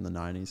straight from the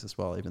 90s as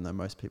well, even though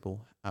most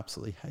people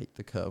absolutely hate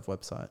the Curve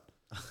website.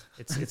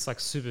 It's like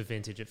super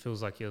vintage. It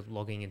feels like you're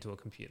logging into a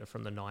computer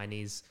from the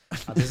 90s.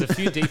 There's a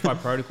few DeFi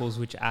protocols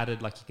which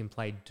added, like, you can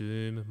play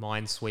Doom,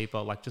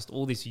 Minesweeper, like just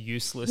all this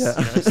useless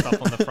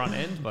stuff on the front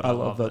end. But I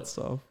love that it.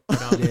 stuff.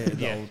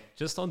 But,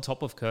 just on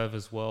top of Curve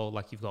as well,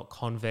 like you've got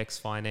Convex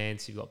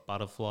Finance, you've got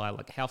Butterfly.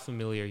 Like, how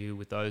familiar are you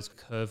with those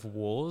Curve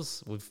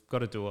wars? We've got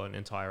to do an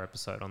entire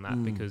episode on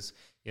that because,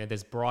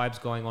 there's bribes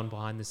going on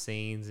behind the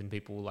scenes and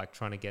people like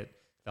trying to get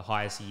the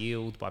highest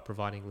yield by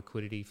providing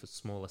liquidity for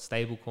smaller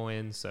stable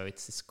coins. So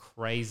it's this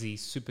crazy,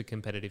 super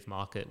competitive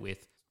market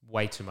with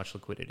way too much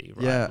liquidity,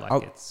 right? Yeah,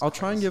 like I'll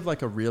try and give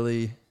like a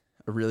really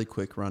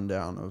quick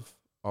rundown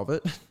of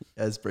it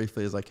as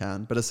briefly as I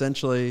can. But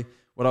essentially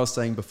what I was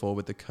saying before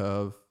with the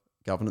Curve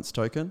governance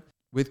token,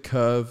 with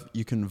Curve,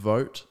 you can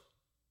vote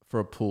for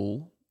a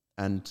pool,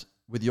 and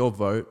with your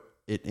vote,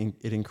 it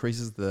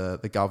increases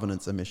the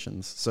governance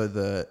emissions.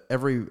 So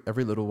every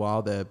little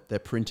while they're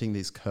printing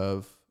these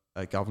Curve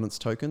governance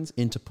tokens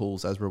into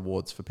pools as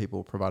rewards for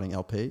people providing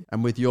LP.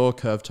 And with your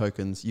Curve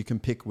tokens, you can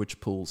pick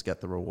which pools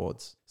get the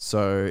rewards.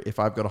 So if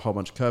I've got a whole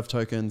bunch of Curve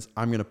tokens,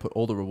 I'm going to put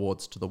all the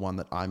rewards to the one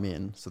that I'm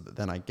in so that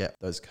then I get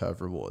those Curve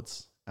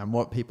rewards. And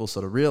what people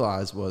sort of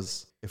realized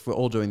was, if we're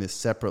all doing this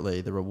separately,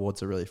 the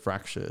rewards are really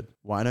fractured.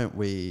 Why don't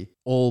we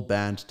all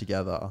band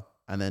together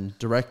and then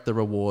direct the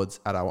rewards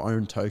at our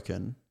own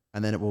token?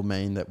 And then it will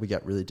mean that we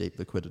get really deep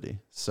liquidity.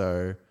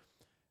 So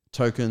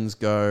tokens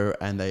go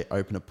and they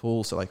open a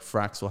pool. So like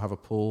Frax will have a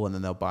pool and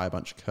then they'll buy a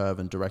bunch of Curve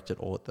and direct it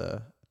all at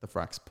the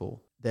Frax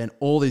pool. Then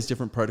all these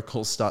different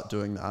protocols start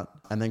doing that.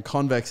 And then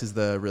Convex is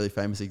the really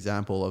famous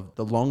example of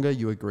the longer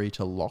you agree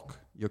to lock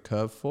your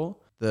Curve for,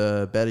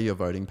 the better your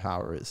voting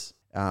power is.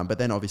 But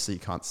then obviously you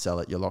can't sell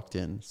it, you're locked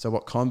in. So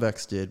what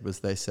Convex did was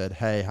they said,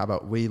 hey, how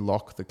about we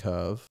lock the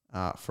Curve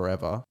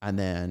forever and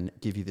then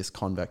give you this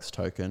Convex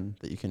token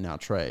that you can now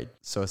trade.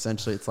 So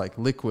essentially it's like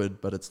liquid,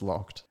 but it's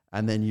locked.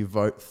 And then you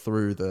vote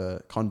through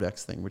the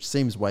Convex thing, which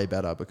seems way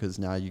better because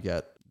now you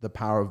get the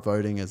power of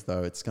voting as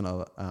though it's going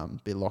to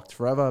be locked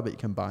forever, but you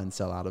can buy and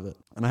sell out of it.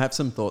 And I have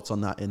some thoughts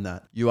on that, in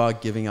that you are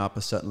giving up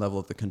a certain level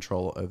of the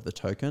control over the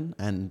token.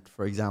 And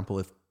for example,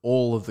 if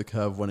all of the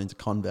Curve went into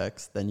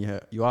Convex, then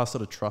you are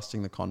sort of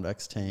trusting the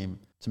Convex team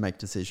to make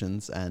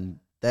decisions, and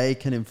they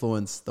can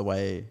influence the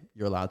way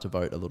you're allowed to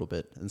vote a little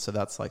bit. And so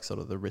that's like sort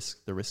of the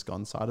risk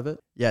on side of it.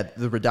 Yeah,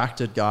 the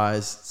Redacted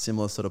guys,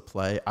 similar sort of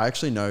play. I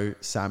actually know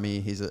Sammy.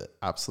 He's an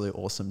absolutely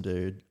awesome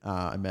dude.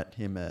 I met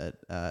him at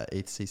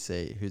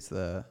ETHCC, who's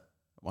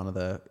one of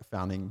the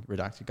founding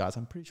Redacted guys.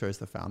 I'm pretty sure he's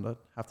the founder.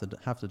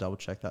 Have to double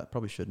check that.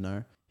 Probably should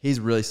know. He's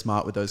really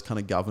smart with those kind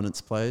of governance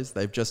plays.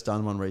 They've just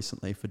done one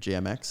recently for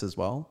GMX as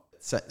well.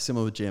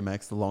 Similar with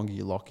GMX, the longer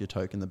you lock your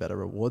token, the better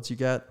rewards you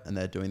get. And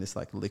they're doing this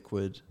like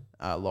liquid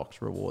locked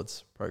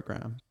rewards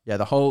program. Yeah,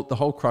 the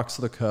whole crux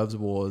of the Curves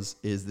wars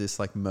is this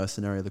like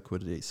mercenary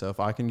liquidity. So if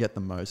I can get the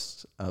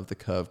most of the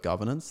Curve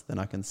governance, then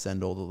I can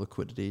send all the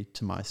liquidity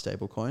to my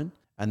stablecoin.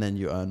 And then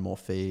you earn more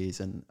fees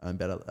and earn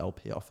better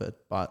LP off it.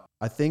 But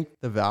I think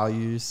the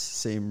values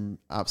seem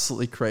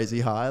absolutely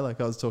crazy high,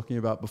 like I was talking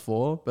about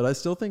before. But I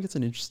still think it's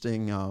an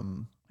interesting,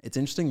 it's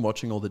interesting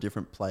watching all the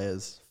different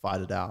players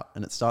fight it out.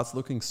 And it starts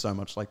looking so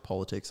much like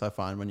politics, I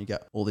find, when you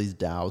get all these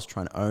DAOs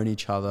trying to own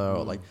each other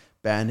or like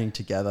banding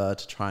together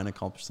to try and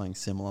accomplish something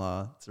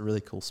similar. It's a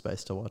really cool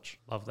space to watch.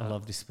 Love that. I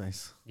love this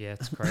space. Yeah,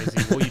 it's crazy.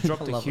 Well, you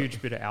dropped a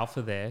huge bit of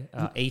alpha there.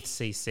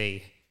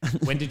 ETHCC.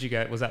 When did you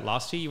go? Was that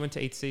last year you went to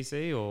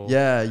ETHCC or?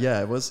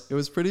 Yeah. It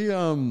was pretty.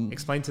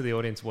 Explain to the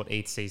audience what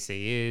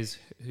ETHCC is,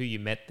 who you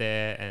met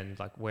there, and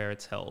like where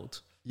it's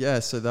held. Yeah,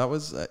 so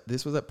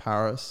this was at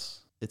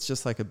Paris. It's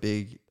just like a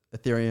big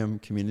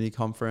Ethereum community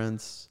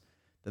conference.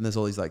 Then there's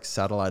all these like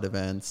satellite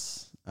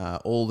events.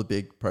 All the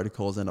big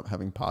protocols end up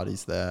having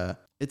parties there.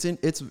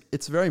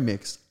 It's very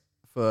mixed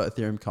for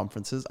Ethereum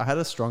conferences. I had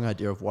a strong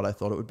idea of what I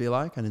thought it would be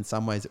like, and in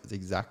some ways it was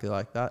exactly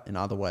like that. In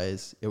other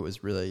ways, it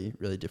was really,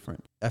 really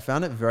different. I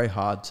found it very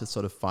hard to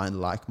sort of find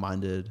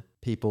like-minded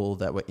people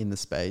that were in the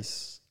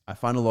space. I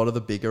find a lot of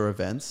the bigger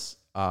events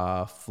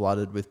are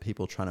flooded with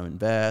people trying to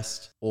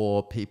invest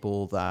or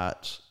people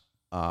that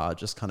are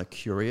just kind of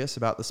curious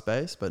about the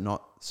space but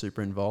not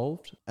super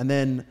involved. And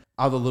then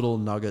other little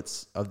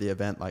nuggets of the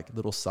event, like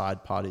little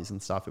side parties and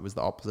stuff, it was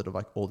the opposite of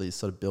like all these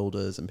sort of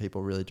builders and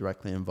people really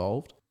directly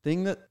involved.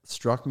 Thing that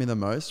struck me the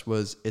most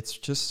was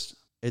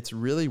it's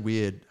really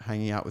weird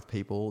hanging out with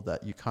people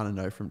that you kind of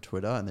know from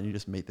Twitter and then you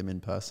just meet them in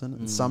person.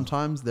 And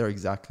sometimes they're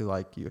exactly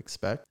like you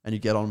expect and you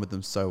get on with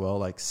them so well.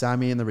 Like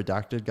Sammy and the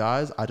Redacted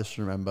guys, I just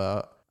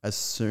remember as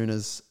soon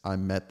as I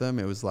met them,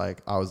 it was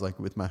like I was like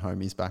with my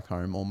homies back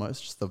home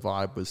almost. Just the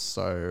vibe was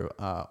so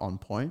on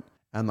point.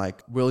 And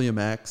like William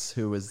X,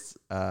 who was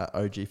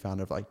OG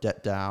founder of like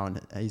DAA,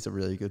 and he's a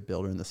really good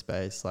builder in the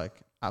space.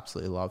 Like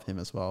absolutely love him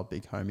as well.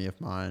 Big homie of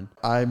mine.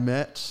 I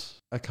met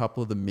a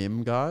couple of the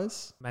MIM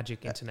guys.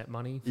 Magic Internet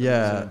Money.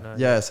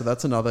 Yeah. So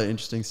that's another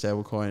interesting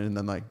stablecoin. And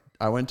then like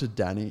I went to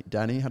Danny.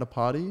 Danny had a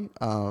party,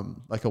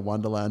 like a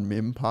Wonderland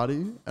MIM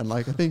party. And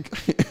like I think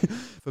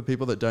for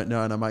people that don't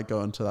know, and I might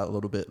go into that a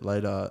little bit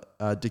later,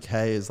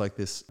 Decay is like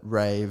this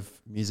rave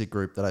music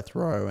group that I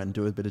throw and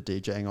do a bit of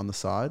DJing on the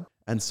side.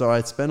 And so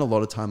I spend a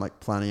lot of time like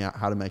planning out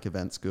how to make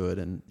events good,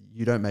 and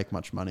you don't make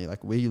much money.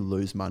 Like we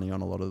lose money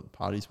on a lot of the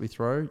parties we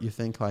throw. You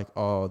think like,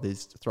 oh,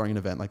 throwing an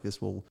event like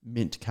this will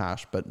mint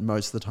cash. But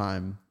most of the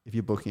time, if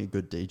you're booking a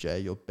good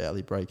DJ, you'll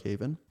barely break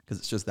even because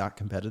it's just that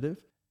competitive.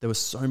 There were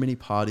so many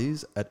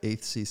parties at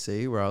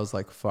ETHCC where I was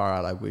like, far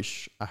out, I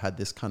wish I had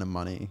this kind of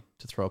money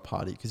to throw a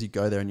party, because you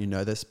go there and you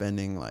know they're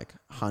spending like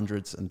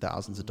hundreds and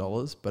thousands of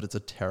dollars, but it's a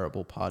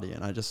terrible party.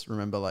 And I just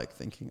remember like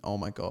thinking, oh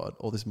my God,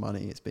 all this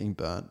money is being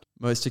burnt.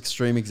 Most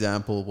extreme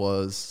example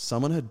was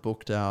someone had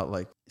booked out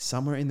like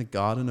somewhere in the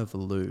garden of the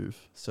Louvre.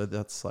 So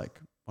that's like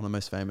one of the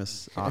most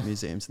famous art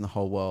museums in the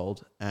whole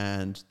world.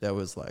 And there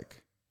was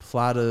like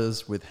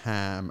platters with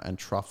ham and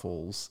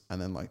truffles,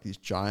 and then like these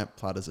giant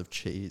platters of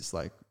cheese.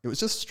 Like it was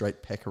just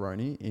straight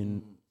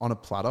pepperoni on a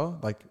platter,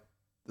 like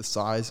the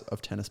size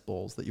of tennis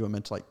balls that you were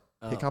meant to like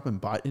pick up and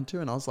bite into.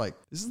 And I was like,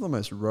 this is the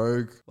most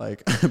rogue,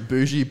 like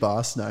bougie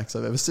bar snacks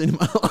I've ever seen in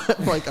my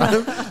life. Like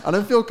I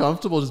don't feel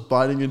comfortable just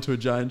biting into a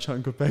giant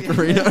chunk of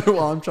pecorino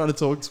while I'm trying to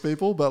talk to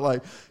people, but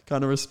like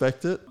kind of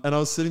respect it. And I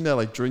was sitting there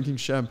like drinking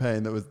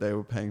champagne they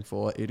were paying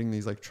for, eating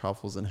these like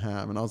truffles and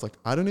ham. And I was like,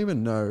 I don't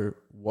even know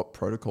what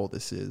protocol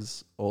this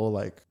is or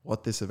like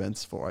what this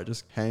event's for. I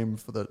just came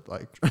for the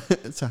like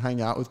to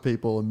hang out with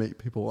people and meet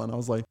people. And I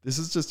was like, this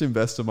is just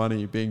investor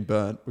money being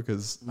burnt,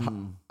 because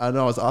I don't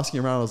know, I was asking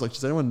around, I was like,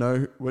 does anyone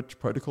know which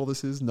protocol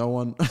this is? No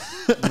one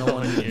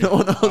knew. no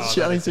one I was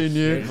chatting to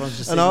knew.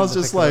 And I was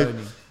just like,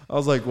 pepperoni. I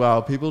was like,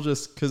 wow, people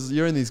just, because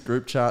you're in these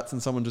group chats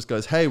and someone just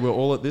goes, hey, we're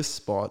all at this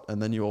spot,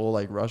 and then you all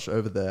like rush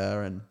over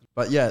there.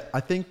 But yeah,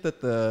 I think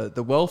that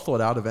the well thought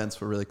out events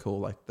were really cool.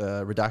 Like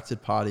the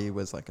Redacted party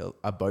was like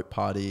a boat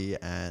party,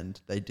 and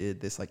they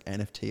did this like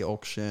NFT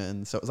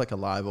auction. So it was like a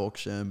live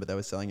auction, but they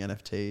were selling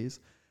NFTs,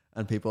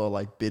 and people are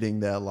like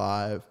bidding there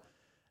live.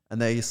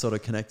 And they sort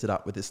of connected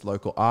up with this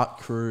local art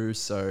crew.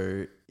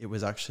 So it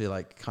was actually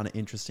like kind of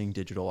interesting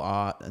digital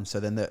art. And so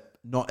then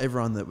not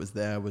everyone that was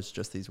there was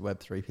just these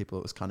Web3 people.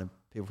 It was kind of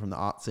people from the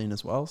art scene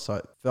as well. So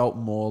it felt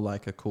more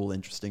like a cool,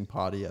 interesting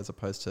party, as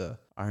opposed to,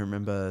 I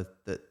remember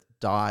that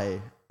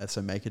DAA,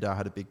 so MakerDAO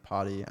had a big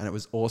party, and it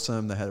was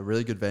awesome. They had a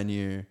really good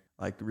venue,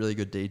 like really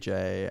good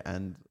DJ,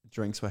 and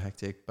drinks were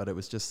hectic, but it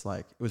was just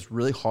like, it was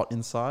really hot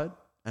inside.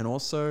 And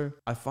also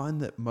I find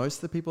that most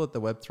of the people at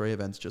the Web3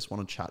 events just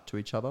want to chat to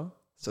each other.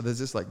 So there's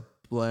this like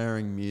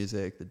blaring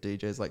music, the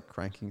DJ's like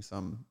cranking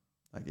some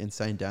like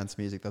insane dance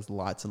music. There's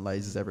lights and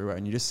lasers everywhere,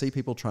 and you just see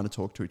people trying to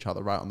talk to each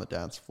other right on the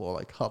dance floor,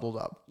 like huddled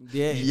up.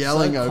 Yeah,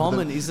 yelling it's so over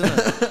common, them. isn't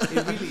it?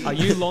 It really Are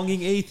you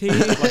longing ET? Like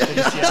they're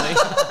just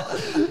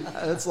yelling.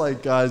 And it's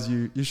like, guys,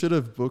 you should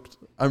have booked.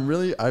 I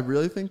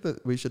really think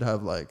that we should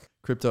have like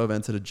crypto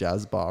events at a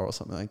jazz bar or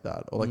something like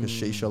that, or like a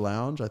shisha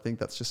lounge. I think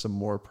that's just a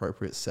more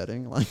appropriate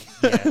setting. Like,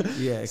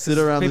 yeah, sit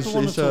around the people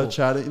wanna shisha talk.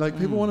 chatting. Like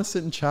people want to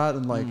sit and chat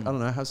and like, I don't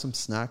know, have some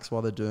snacks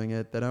while they're doing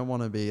it. They don't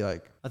want to be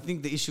like, I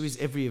think the issue is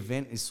every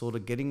event is sort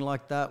of getting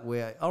like that,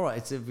 where, all right,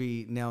 it's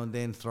every now and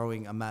then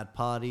throwing a mad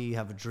party,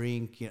 have a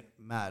drink,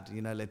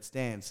 let's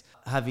dance.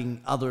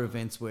 Having other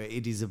events where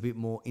it is a bit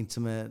more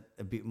intimate,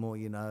 a bit more,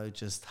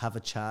 just have a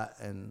chat.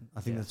 And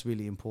I think that's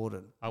really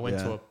important. I went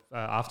to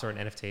after an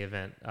NFT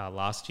event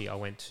last year, I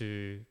went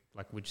to,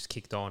 like, we just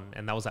kicked on,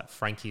 and that was at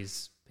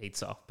Frankie's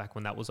Pizza back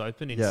when that was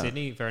open in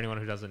Sydney. For anyone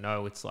who doesn't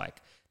know, it's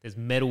like, there's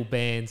metal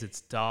bands,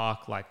 it's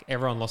dark, like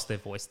everyone lost their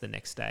voice the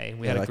next day. And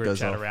we had a group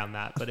chat around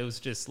that, but it was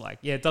just like,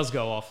 it does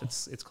go off.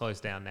 It's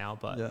closed down now,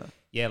 but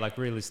like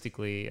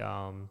realistically,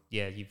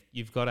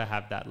 you've got to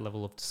have that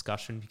level of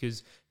discussion,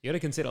 because you got to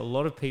consider a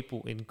lot of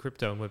people in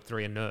crypto and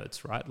Web3 are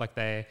nerds, right? Like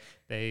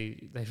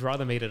they'd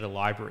rather meet at a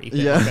library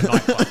than like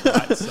a nightclub,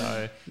 right?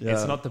 So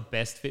it's not the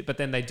best fit, but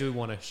then they do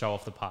want to show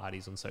off the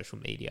parties on social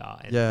media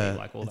and be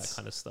like all that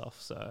kind of stuff.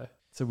 So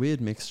it's a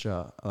weird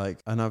mixture.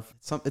 Like, and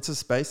it's a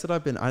space that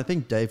I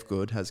think Dave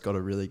Good has got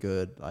a really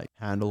good like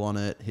handle on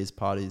it. His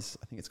parties,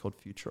 I think it's called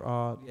Future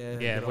Art.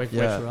 We're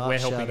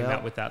helping him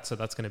out with that. So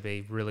that's going to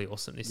be really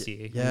awesome this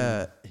year.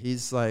 Yeah.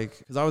 He's like,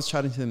 because I was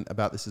chatting to him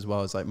about this as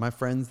well. It's like my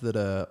friends that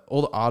are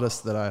all the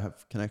artists that I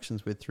have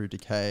connections with through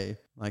Decay,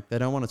 like they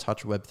don't want to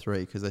touch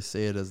Web3 because they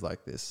see it as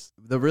like this.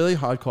 The really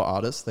hardcore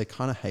artists, they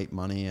kind of hate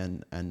money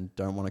and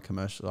don't want to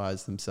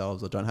commercialize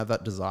themselves, or don't have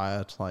that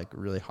desire to like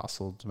really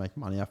hustle to make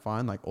money. I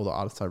find like all the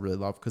artists I really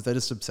love, because they're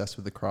just obsessed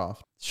with the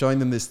craft. Showing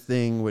them this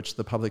thing which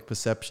the public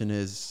perception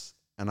is,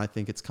 and I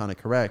think it's kind of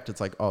correct, it's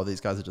like, oh,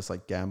 these guys are just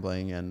like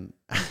gambling and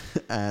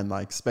and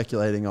like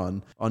speculating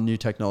on new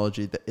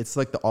technology. It's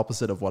like the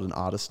opposite of what an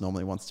artist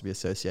normally wants to be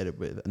associated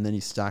with. And then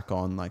you stack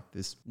on like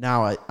this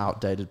now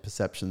outdated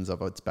perceptions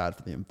of, oh, it's bad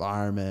for the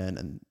environment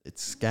and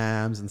it's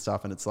scams and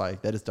stuff. And it's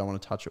like, they just don't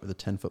want to touch it with a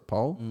 10-foot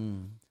pole.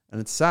 And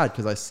it's sad,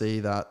 because I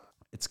see that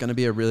it's going to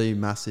be a really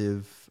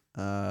massive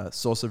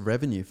source of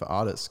revenue for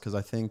artists, because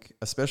I think,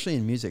 especially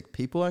in music,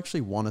 people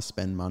actually want to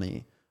spend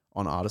money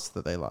on artists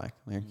that they like.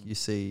 Like you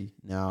see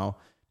now,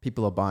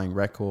 people are buying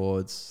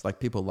records. Like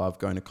people love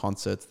going to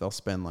concerts. They'll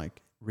spend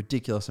like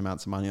ridiculous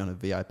amounts of money on a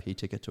VIP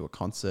ticket to a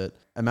concert.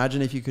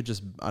 Imagine if you could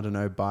just, I don't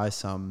know, buy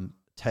some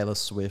Taylor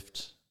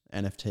Swift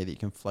NFT that you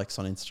can flex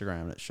on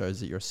Instagram and it shows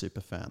that you're a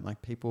super fan.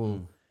 Like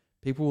people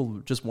people will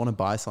just want to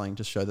buy something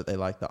to show that they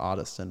like the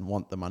artist and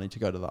want the money to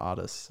go to the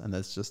artist. And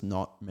there's just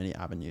not many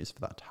avenues for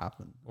that to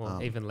happen.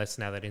 Well, even less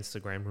now that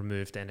Instagram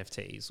removed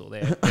NFTs, or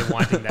they're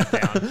winding that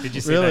down. Did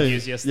you see that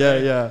news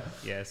yesterday?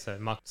 Yeah. So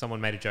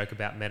someone made a joke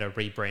about Meta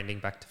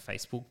rebranding back to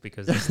Facebook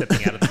because they're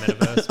stepping out of the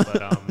metaverse.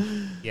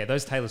 But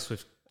those Taylor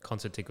Swift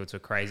concert tickets are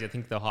crazy. I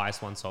think the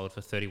highest one sold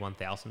for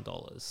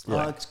 $31,000.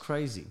 Oh, it's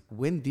crazy.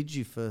 When did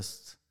you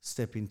first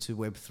step into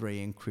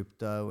Web3 and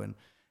crypto, and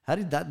how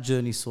did that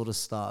journey sort of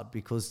start?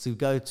 Because to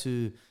go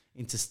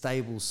into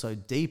stables, so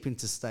deep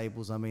into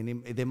stables, I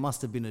mean, there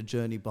must have been a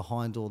journey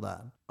behind all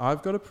that.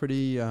 I've got a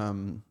pretty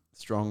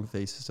strong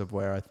thesis of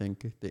where I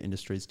think the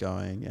industry's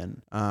going.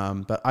 And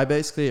but I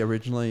basically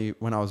originally,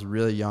 when I was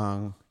really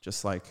young,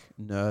 just like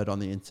nerd on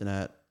the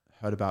internet,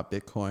 heard about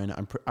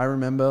Bitcoin. I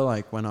remember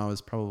like when I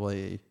was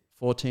probably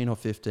 14 or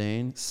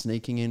 15,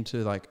 sneaking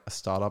into like a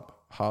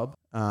startup hub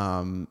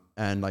and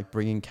like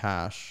bringing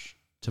cash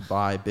to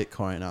buy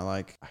Bitcoin.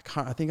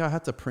 I think I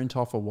had to print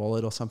off a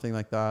wallet or something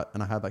like that.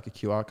 And I had like a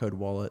QR code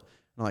wallet,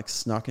 and I like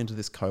snuck into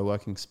this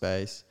co-working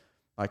space.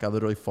 Like I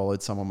literally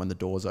followed someone when the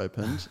doors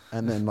opened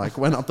and then like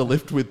went up the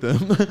lift with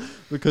them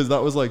because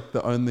that was like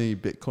the only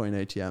Bitcoin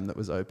ATM that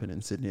was open in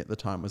Sydney at the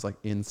time, was like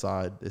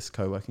inside this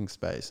co-working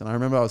space. And I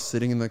remember I was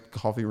sitting in the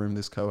coffee room,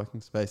 this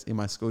co-working space, in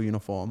my school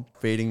uniform,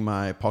 feeding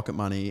my pocket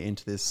money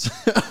into this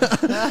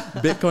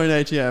Bitcoin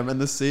ATM. And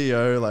the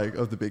CEO like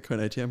of the Bitcoin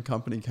ATM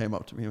company came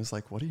up to me and was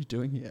like, "What are you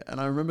doing here?" And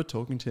I remember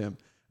talking to him.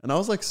 And I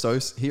was like,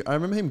 I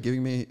remember him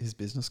giving me his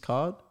business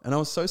card, and I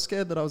was so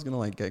scared that I was going to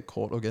like get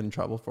caught or get in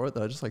trouble for it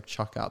that I just like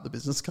chuck out the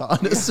business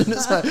card as soon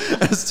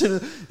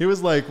as he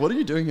was like, "What are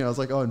you doing here?" I was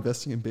like, "Oh,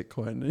 investing in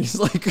Bitcoin." And he's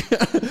like,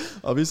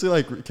 obviously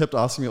like kept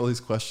asking me all these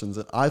questions.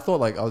 And I thought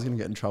like I was going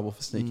to get in trouble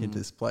for sneaking into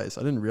this place.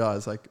 I didn't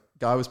realize like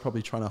guy was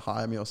probably trying to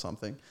hire me or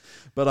something.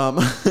 But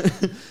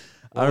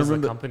What was the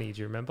company?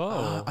 Do you remember?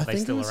 Or are they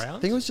still around? I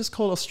think it was just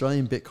called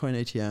Australian Bitcoin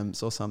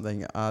ATMs or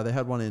something. They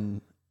had one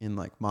in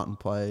like Martin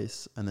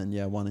Place, and then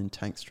one in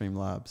Tank Stream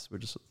Labs,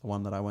 which is the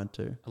one that I went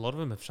to. A lot of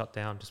them have shut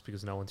down just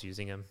because no one's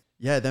using them.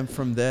 Yeah, then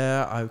from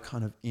there, I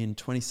kind of, in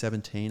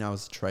 2017, I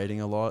was trading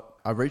a lot.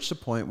 I reached a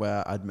point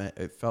where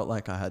it felt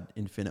like I had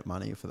infinite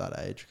money for that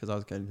age, because I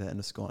was getting to the end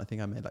of school. And I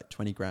think I made like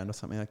 20 grand or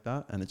something like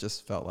that. And it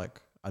just felt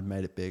like I'd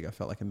made it big. I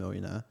felt like a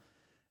millionaire.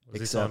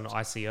 Was this on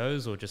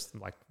ICOs or just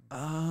like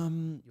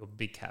your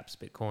big caps,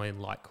 Bitcoin,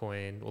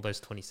 Litecoin, all those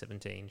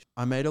 2017?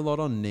 I made a lot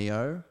on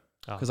Neo.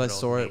 Because I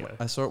saw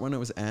it when it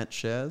was ant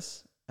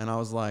shares, and I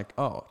was like,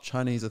 "Oh,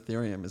 Chinese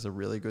Ethereum is a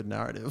really good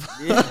narrative."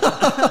 Yeah.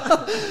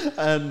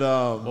 And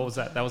what was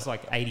that? That was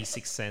like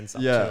 86 cents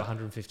up to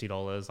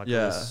 $150. Like, it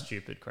was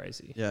stupid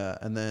crazy. Yeah,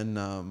 and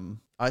then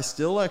I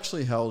still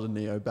actually held a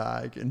Neo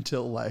bag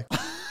until like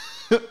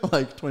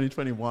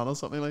 2021 or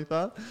something like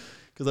that,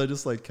 because I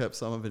just like kept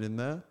some of it in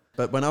there.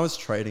 But when I was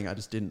trading, I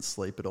just didn't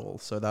sleep at all,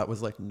 so that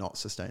was like not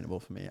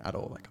sustainable for me at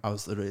all. Like I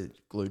was literally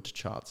glued to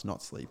charts,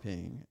 not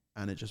sleeping.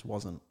 And it just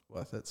wasn't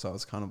worth it. So I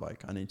was kind of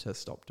like, I need to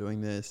stop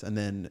doing this. And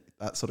then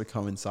that sort of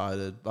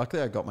coincided.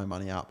 Luckily, I got my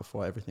money out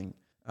before everything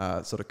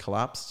sort of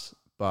collapsed,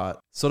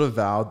 but sort of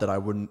vowed that I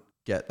wouldn't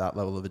get that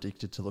level of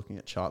addicted to looking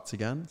at charts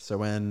again. So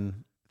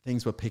when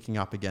things were picking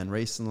up again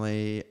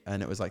recently,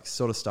 and it was like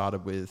sort of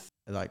started with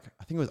like,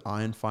 I think it was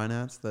Iron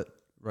Finance that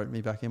wrote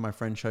me back in. My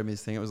friend showed me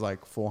this thing. It was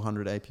like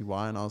 400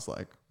 APY. And I was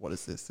like, what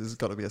is this? This has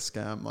got to be a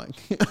scam. Like,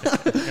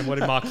 and what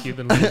did Mark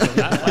Cuban lose on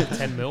that? Like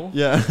 10 mil?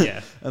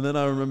 Yeah. And then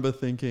I remember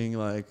thinking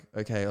like,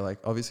 okay, like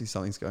obviously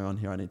something's going on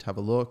here. I need to have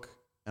a look.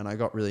 And I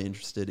got really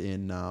interested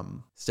in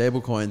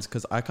stable coins,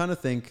 because I kind of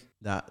think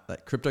that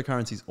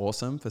cryptocurrency is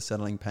awesome for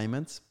settling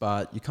payments,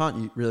 but you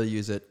can't really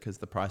use it because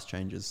the price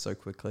changes so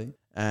quickly.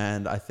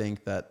 And I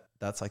think that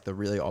that's like the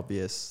really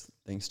obvious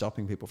thing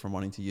stopping people from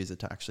wanting to use it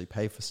to actually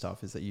pay for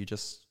stuff, is that you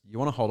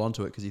want to hold on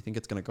to it because you think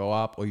it's going to go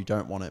up, or you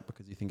don't want it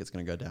because you think it's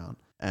going to go down.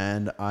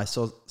 And I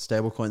saw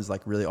stablecoins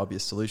like really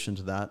obvious solution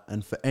to that.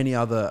 And for any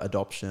other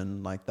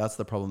adoption, like that's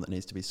the problem that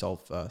needs to be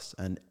solved first.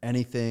 And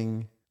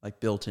anything like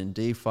built in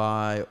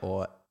DeFi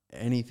or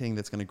anything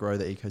that's going to grow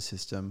the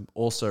ecosystem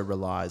also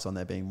relies on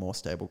there being more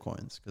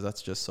stablecoins, because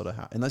that's just sort of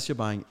how, unless you're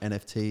buying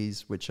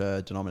NFTs, which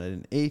are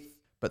denominated in ETH,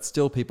 but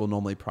still people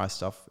normally price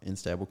stuff in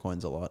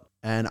stablecoins a lot.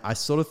 And I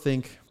sort of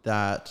think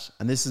that,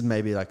 and this is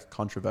maybe like a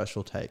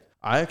controversial take,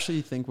 I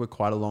actually think we're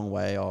quite a long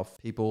way off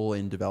people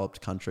in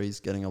developed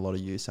countries getting a lot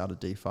of use out of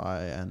DeFi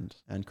and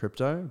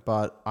crypto.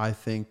 But I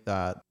think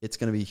that it's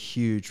going to be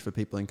huge for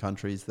people in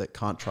countries that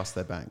can't trust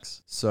their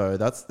banks. So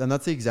that's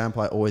the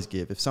example I always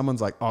give. If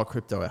someone's like, oh,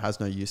 crypto, it has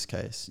no use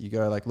case, you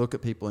go like, look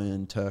at people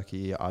in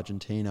Turkey,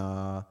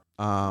 Argentina,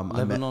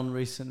 Lebanon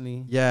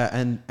recently. Yeah.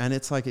 And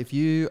it's like, if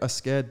you are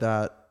scared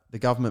that the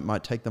government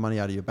might take the money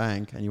out of your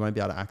bank and you won't be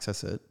able to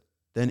access it,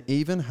 then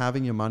even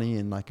having your money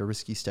in like a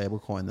risky stable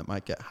coin that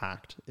might get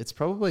hacked, it's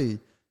probably,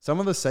 some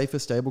of the safer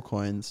stable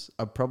coins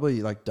are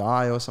probably like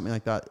DAA or something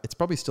like that. It's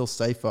probably still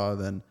safer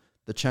than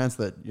the chance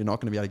that you're not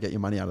going to be able to get your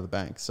money out of the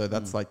bank. So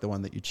that's like the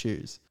one that you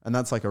choose. And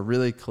that's like a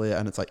really clear,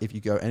 and it's like, if you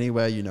go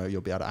anywhere,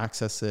 you'll be able to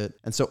access it.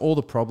 And so all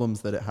the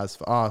problems that it has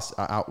for us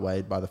are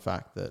outweighed by the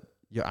fact that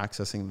you're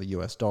accessing the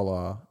US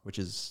dollar, which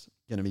is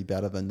going to be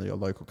better than your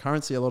local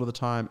currency a lot of the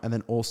time. And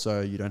then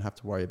also you don't have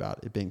to worry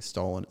about it being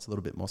stolen. It's a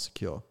little bit more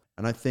secure.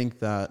 And I think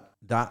that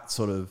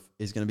sort of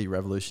is going to be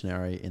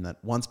revolutionary in that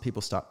once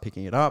people start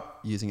picking it up,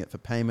 using it for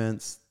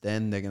payments,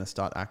 then they're going to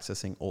start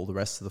accessing all the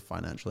rest of the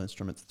financial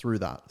instruments through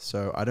that.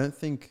 So I don't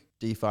think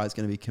DeFi is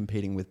going to be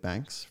competing with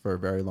banks for a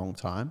very long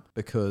time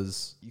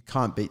because you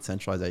can't beat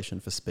centralization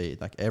for speed.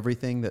 Like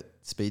everything that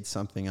speeds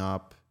something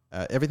up,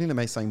 everything that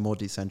makes something more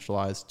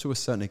decentralized to a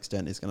certain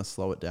extent is going to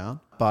slow it down.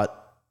 But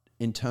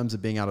in terms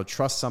of being able to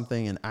trust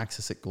something and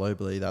access it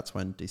globally, that's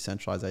when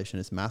decentralization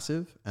is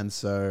massive. And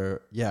so,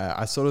 yeah,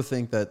 I sort of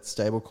think that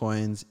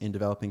stablecoins in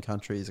developing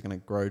countries are going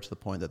to grow to the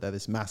point that they're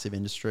this massive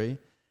industry.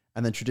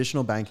 And then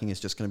traditional banking is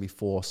just going to be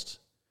forced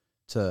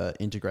to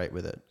integrate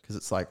with it because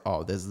it's like,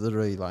 oh, there's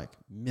literally like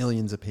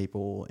millions of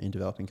people in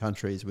developing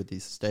countries with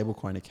these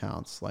stablecoin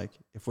accounts. Like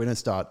if we don't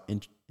start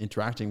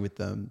interacting with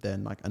them,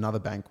 then like another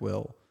bank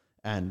will.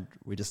 And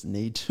we just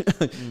need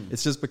to, it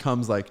just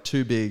becomes like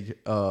too big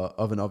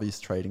of an obvious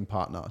trading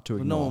partner to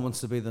ignore. No one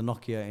wants to be the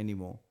Nokia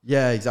anymore.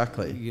 Yeah,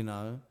 exactly. You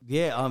know,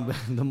 yeah.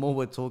 The more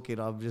we're talking,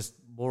 I'm just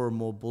more and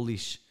more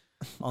bullish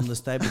on the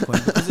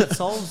stablecoin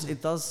because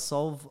it does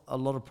solve a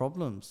lot of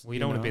problems. Well, you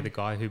don't want to be the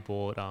guy who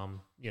bought,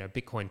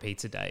 Bitcoin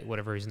Pizza Day,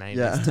 whatever his name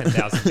is,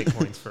 10,000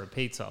 Bitcoins for a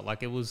pizza.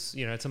 Like it was,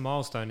 it's a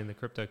milestone in the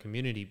crypto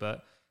community,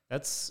 but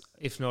that's,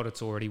 if not,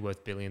 it's already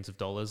worth billions of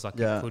dollars. Like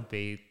it could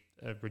be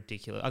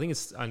ridiculous. I think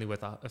it's only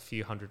worth a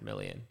few $100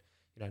 million,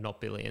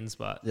 not billions,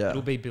 but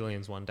it'll be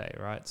billions one day,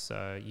 right?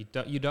 So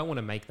you don't want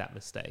to make that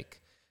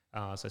mistake.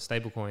 So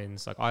stable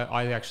coins, like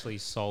I actually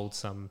sold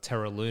some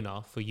Terra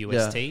Luna for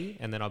UST,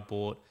 and then I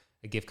bought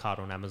a gift card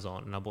on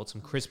Amazon, and I bought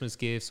some Christmas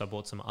gifts, I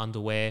bought some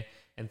underwear,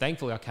 and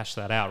thankfully I cashed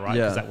that out, right?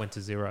 Because that went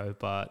to zero.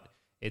 But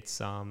it's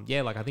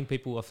like I think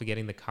people are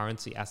forgetting the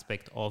currency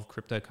aspect of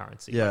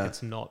cryptocurrency. Like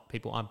it's not,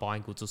 people aren't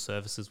buying goods or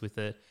services with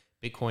it.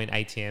 Bitcoin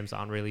ATMs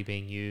aren't really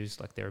being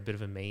used. Like they're a bit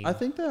of a meme. I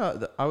think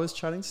I was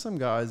chatting to some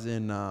guys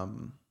in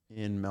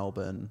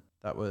Melbourne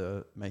that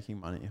were making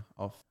money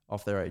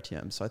off their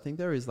ATMs. So I think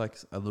there is like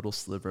a little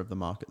sliver of the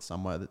market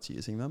somewhere that's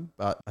using them.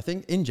 But I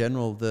think in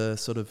general, the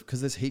sort of,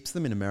 because there's heaps of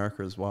them in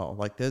America as well.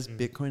 Like there's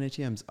Bitcoin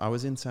ATMs. I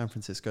was in San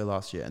Francisco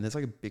last year and there's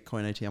like a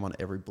Bitcoin ATM on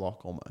every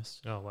block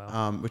almost. Oh,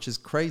 wow. Which is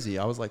crazy.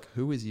 I was like,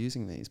 who is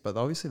using these? But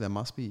obviously there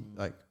must be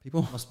like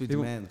people. Must be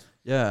demand.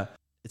 Yeah.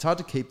 It's hard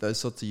to keep those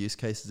sorts of use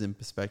cases in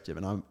perspective.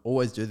 And I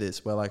always do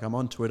this where like I'm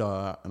on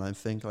Twitter and I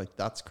think like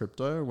that's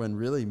crypto when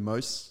really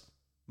most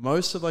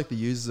of like the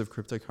users of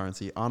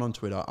cryptocurrency aren't on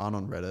Twitter, aren't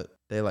on Reddit.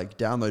 They like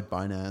download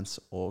Binance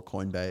or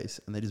Coinbase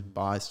and they just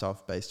buy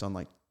stuff based on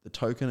like the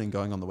token and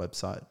going on the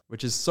website,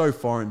 which is so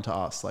foreign to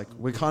us. Like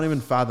we can't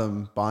even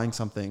fathom buying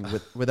something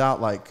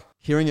without like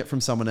hearing it from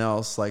someone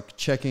else, like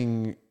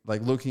checking,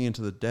 like looking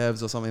into the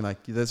devs or something.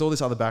 Like there's all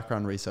this other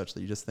background research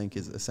that you just think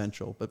is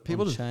essential, but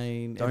people just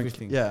chain, don't,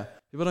 everything. Yeah,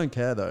 people don't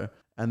care though.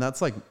 And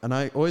that's like, and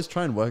I always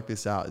try and work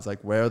this out. It's like,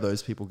 where are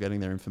those people getting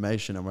their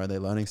information and where are they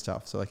learning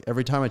stuff? So like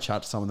every time I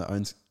chat to someone that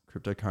owns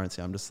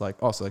cryptocurrency, I'm just like,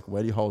 oh, so like,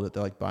 where do you hold it?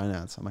 They're like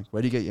Binance. I'm like,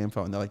 where do you get your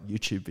info? And they're like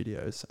YouTube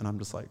videos. And I'm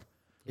just like,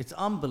 it's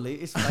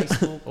unbelievable. It's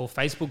Facebook. Or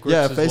Facebook groups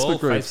as Facebook well.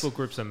 groups. Facebook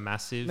groups are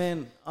massive.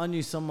 Man, I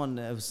knew someone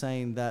that was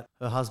saying that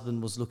her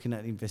husband was looking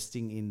at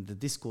investing in the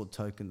Discord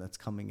token that's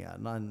coming out.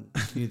 And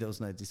I knew there was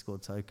no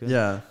Discord token.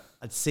 yeah,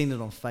 I'd seen it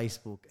on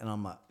Facebook and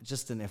I'm like,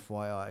 just an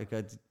FYI. I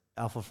go to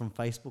Alpha from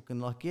Facebook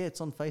and like, yeah,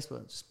 it's on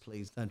Facebook. Just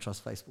please don't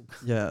trust Facebook.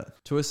 yeah.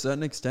 To a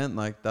certain extent,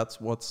 like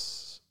that's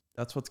what's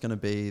going to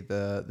be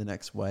the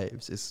next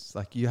waves. Is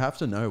like you have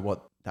to know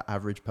what the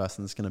average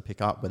person is going to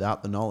pick up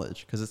without the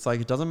knowledge, because it's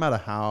like it doesn't matter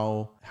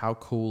how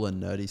cool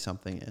and nerdy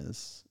something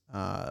is.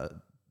 The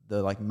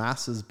like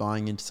masses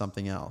buying into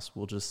something else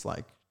will just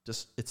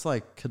it's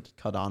like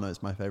Cardano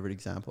is my favorite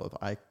example of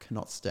I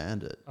cannot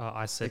stand it.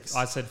 I said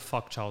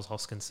fuck Charles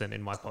Hoskinson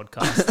in my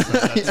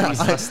podcast.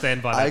 So I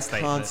stand by that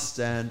statement. Can't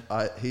stand.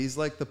 He's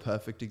like the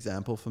perfect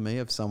example for me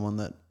of someone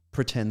that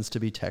pretends to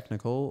be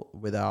technical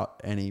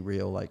without any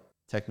real like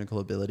technical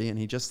ability, and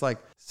he just like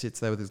sits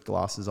there with his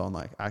glasses on,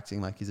 like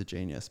acting like he's a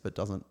genius, but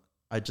doesn't.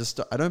 I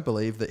don't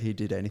believe that he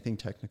did anything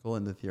technical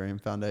in the Ethereum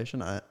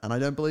Foundation, and I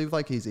don't believe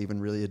like he's even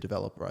really a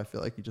developer. I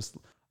feel like he just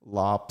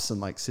larps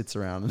and like sits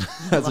around and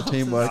has a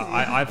teamwork.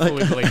 I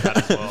fully believe that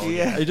as well.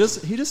 Yeah. He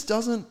just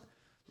doesn't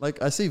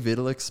like. I see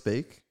Vitalik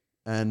speak,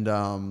 and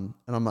I'm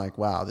like,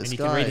 wow, this and you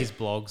guy. can read his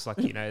blogs, like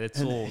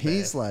it's all.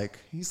 He's there.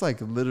 he's like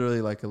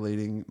literally like a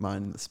leading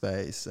mind in the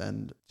space,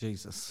 and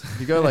Jesus.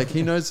 you go like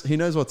he knows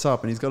what's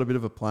up, and he's got a bit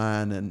of a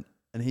plan,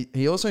 and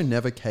he also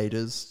never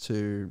caters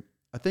to.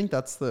 I think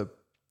it's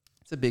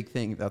a big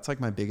thing. That's like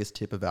my biggest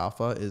tip of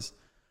alpha is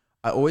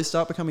I always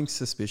start becoming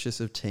suspicious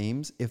of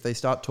teams if they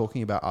start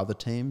talking about other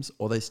teams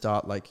or they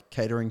start like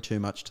catering too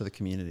much to the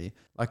community.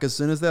 Like as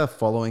soon as they're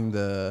following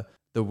the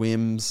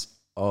whims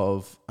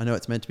of, I know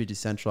it's meant to be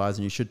decentralized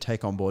and you should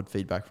take on board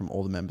feedback from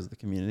all the members of the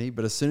community,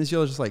 but as soon as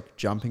you're just like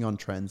jumping on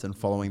trends and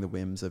following the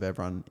whims of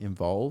everyone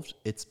involved,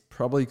 it's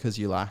probably because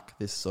you lack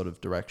this sort of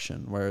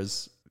direction.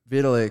 Whereas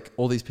Vitalik,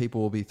 all these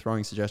people will be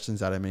throwing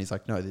suggestions at him, and he's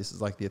like, no, this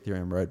is like the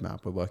Ethereum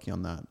roadmap. We're working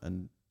on that.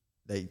 And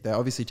they're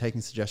obviously taking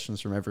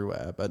suggestions from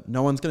everywhere, but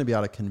no one's going to be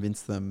able to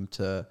convince them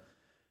to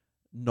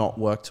not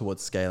work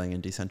towards scaling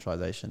and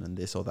decentralization and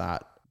this or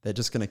that. They're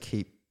just going to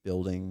keep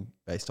building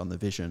based on the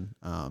vision.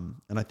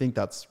 And I think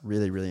that's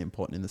really, really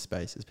important in the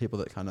space, is people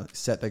that kind of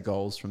set their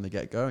goals from the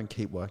get-go and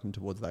keep working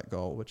towards that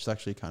goal, which is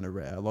actually kind of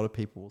rare. A lot of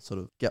people sort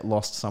of get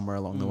lost somewhere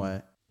along the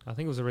way. I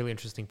think it was a really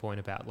interesting point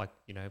about, like,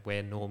 you know,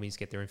 where normies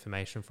get their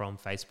information from.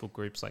 Facebook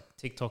groups, like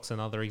TikTok's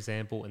another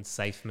example, and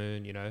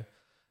SafeMoon, you know,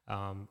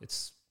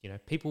 it's, you know,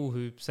 people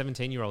who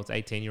 17-year-olds,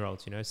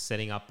 18-year-olds, you know,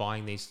 setting up,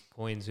 buying these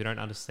coins who don't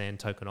understand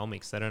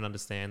tokenomics. They don't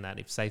understand that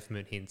if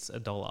SafeMoon hints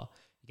 $1,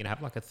 you can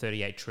have like a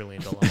 $38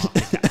 trillion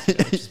market cap, you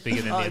know, which is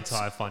bigger than the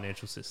entire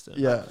financial system.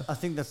 Yeah. I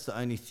think that's the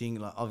only thing.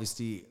 Like,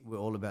 obviously, we're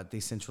all about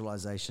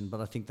decentralization,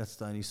 but I think that's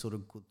the only sort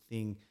of good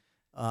thing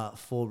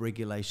for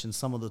regulation.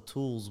 Some of the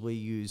tools we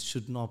use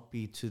should not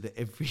be to the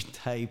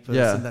everyday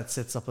person that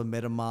sets up a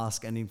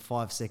MetaMask and in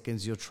 5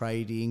 seconds you're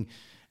trading.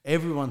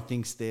 Everyone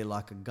thinks they're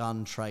like a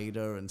gun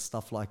trader and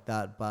stuff like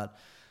that, but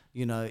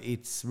you know,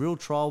 it's real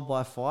trial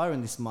by fire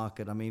in this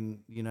market. I mean,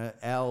 you know,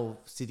 our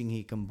sitting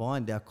here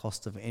combined, our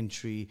cost of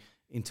entry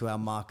into our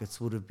markets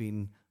would have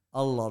been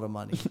a lot of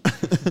money.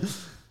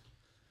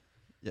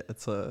 Yeah,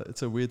 it's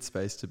a weird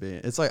space to be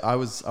in. It's like I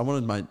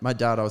wanted my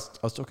dad, I was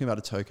talking about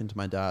a token to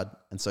my dad,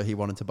 and so he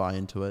wanted to buy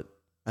into it.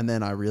 And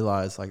then I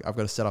realized, like, I've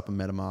got to set up a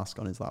MetaMask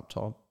on his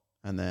laptop,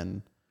 and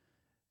then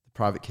the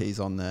private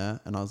key's on there.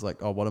 And I was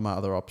like, oh, what are my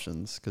other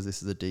options? Because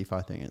this is a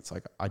DeFi thing. It's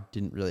like, I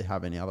didn't really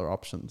have any other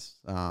options.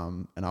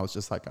 And I was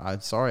just like, I'm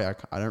sorry,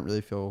 I don't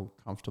really feel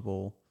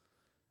comfortable.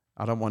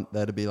 I don't want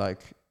there to be like,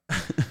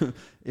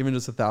 even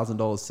just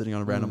 $1,000 sitting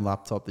on a random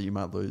laptop that you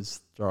might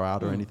throw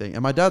out or anything.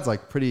 And my dad's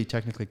like pretty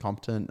technically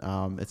competent.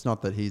 It's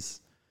not that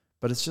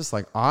but it's just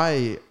like,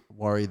 I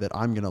worry that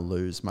I'm going to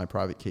lose my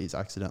private keys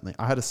accidentally.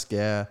 I had a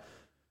scare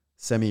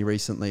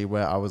recently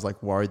where I was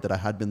like worried that I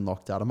had been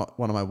locked out of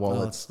one of my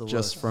wallets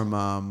just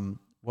from,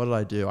 what did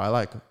I do?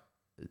 I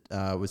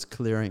was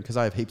clearing, cause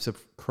I have heaps of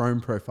Chrome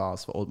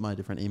profiles for all my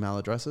different email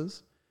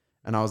addresses.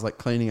 And I was like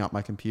cleaning up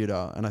my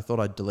computer, and I thought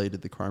I'd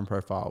deleted the Chrome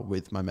profile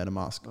with my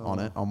MetaMask on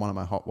it, on one of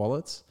my hot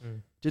wallets.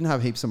 Didn't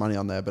have heaps of money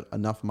on there, but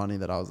enough money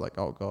that I was like,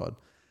 oh God.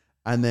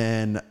 And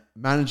then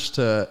managed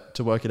to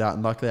work it out.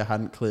 And luckily I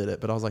hadn't cleared it,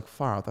 but I was like,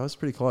 far out, that was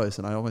pretty close.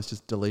 And I almost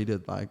just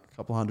deleted like a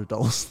couple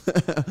 $100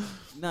 there.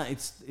 No,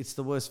 it's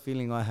the worst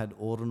feeling. I had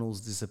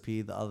ordinals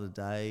disappear the other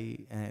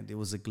day, and it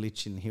was a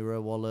glitch in Hero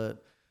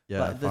Wallet. Yeah,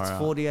 but that's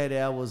 48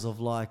 hours of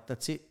like,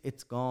 that's it,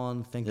 it's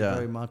gone, thank you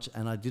very much.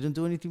 And I didn't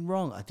do anything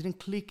wrong. I didn't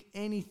click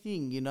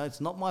anything, you know,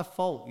 it's not my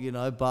fault, you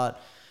know, but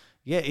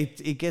yeah,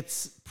 it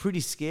gets pretty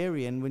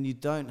scary. And when you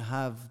don't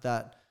have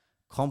that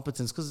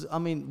competence, because I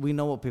mean, we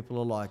know what people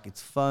are like.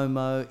 It's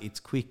FOMO, it's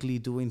quickly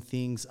doing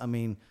things. I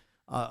mean,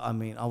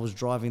 I was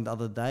driving the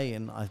other day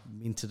and I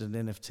minted an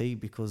NFT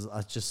because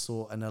I just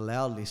saw an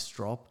allow list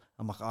drop.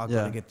 I'm like, I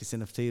got to get this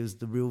NFT. It was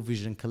the Real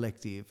Vision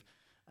Collective.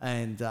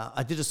 And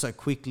I did it so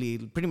quickly,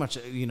 pretty much,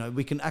 you know,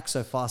 we can act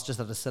so fast just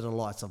at a set of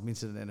lights. I've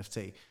minted an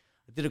NFT.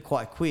 I did it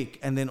quite quick.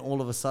 And then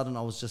all of a sudden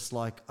I was just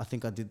like, I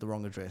think I did the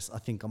wrong address. I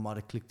think I might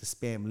have clicked the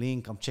spam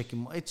link. I'm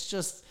checking. It's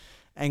just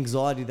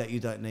anxiety that you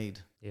don't need.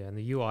 Yeah, and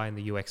the UI and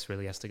the UX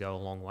really has to go a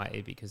long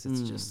way, because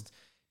it's just,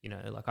 you know,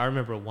 like I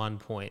remember at one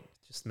point,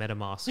 just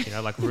MetaMask, you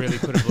know, like really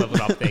could have leveled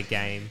up their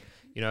game.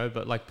 You know,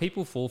 but like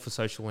people fall for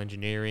social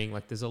engineering.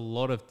 Like there's a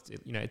lot of,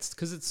 you know, it's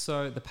because it's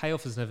so, the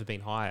payoff has never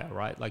been higher,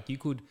 right? Like you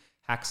could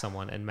hack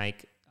someone and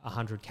make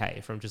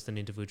 100K from just an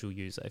individual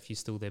user if you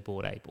steal their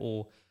Bored Ape,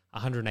 or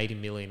 180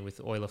 million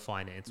with Euler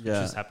Finance, which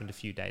just happened a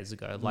few days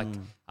ago. Like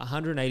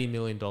 $180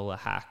 million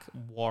hack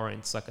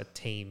warrants like a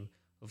team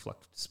of like,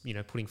 you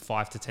know, putting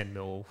 5 to 10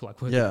 mil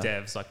like worth of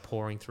devs like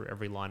pouring through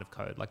every line of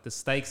code. Like the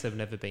stakes have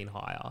never been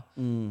higher.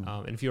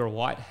 And if you're a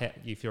white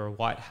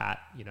hat,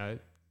 you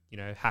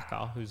know,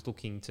 hacker who's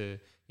looking to,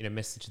 you know,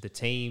 message the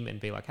team and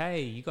be like,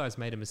 hey, you guys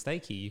made a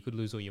mistake here, you could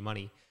lose all your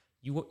money.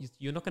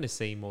 You're not going to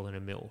see more than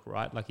 $1 million,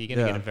 right? Like you're going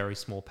to get a very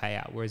small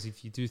payout. Whereas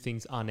if you do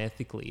things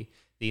unethically,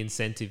 the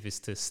incentive is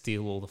to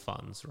steal all the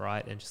funds,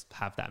 right? And just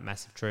have that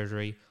massive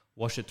treasury,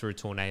 wash it through a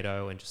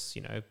tornado, and just,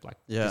 you know, like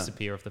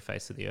disappear off the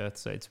face of the earth.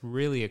 So it's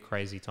really a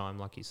crazy time,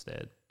 like you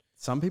said.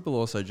 Some people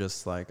also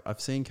just like,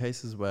 I've seen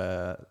cases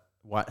where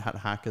white hat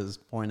hackers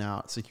point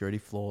out security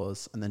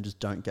flaws and then just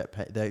don't get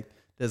paid.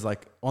 There's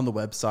like on the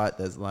website,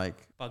 there's like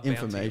bug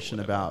information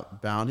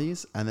about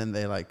bounties, and then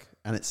they like,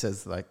 and it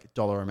says like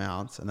dollar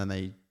amounts, and then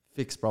they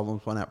fix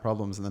problems, point out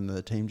problems, and then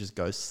the team just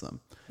ghosts them.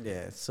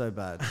 Yeah, it's so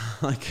bad.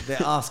 Like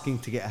they're asking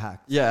to get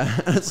hacked. Yeah,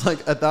 and it's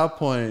like at that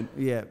point,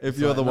 if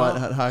you're like, the white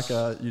hat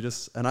hacker, you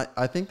just, and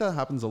I think that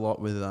happens a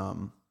lot with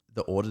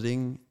the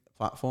auditing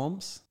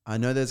platforms. I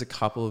know there's a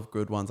couple of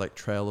good ones like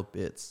Trail of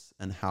Bits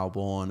and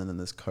Halborn, and then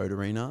there's Code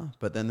Arena,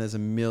 but then there's a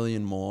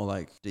million more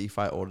like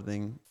DeFi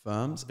auditing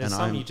firms. There's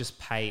some you just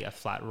pay a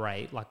flat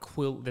rate, like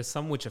Quill. There's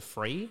some which are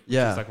free, which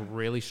is like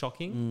really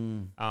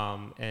shocking.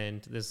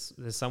 And there's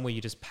some where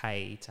you just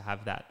pay to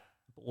have that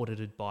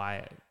audited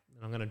by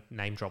and I'm going to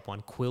name drop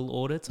one,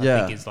 Quill audits, I Yeah.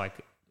 think is like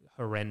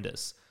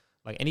horrendous.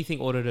 Like anything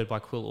audited by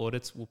Quill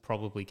audits will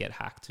probably get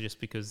hacked just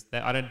because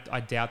I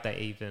doubt they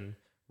even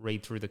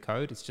read through the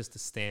code. It's just a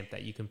stamp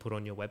that you can put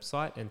on your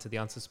website, and to the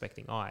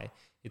unsuspecting eye,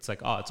 it's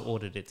like, oh, it's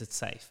audited, it's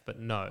safe. But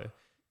no,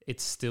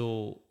 it's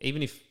still,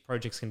 even if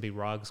projects can be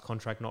rugs,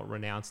 contract not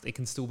renounced, it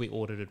can still be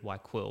audited by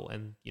Quill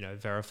and, you know,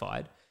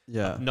 verified.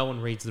 Yeah. No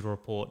one reads the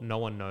report. No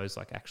one knows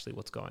like actually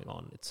what's going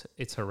on.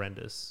 It's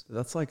horrendous.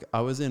 That's like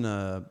I was in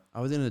a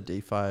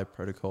DeFi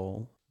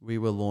protocol. We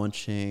were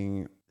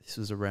launching. This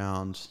was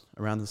around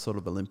the sort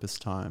of Olympus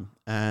time,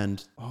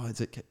 and is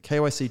it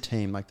KYC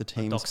team? Like the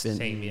team's Docs been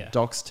team, yeah.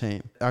 Docs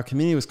team. Our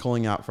community was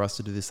calling out for us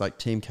to do this like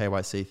team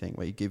KYC thing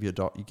where you give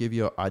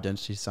your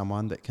identity to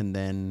someone that can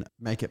then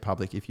make it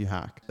public if you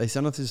hack. They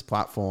sent us this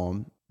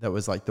platform that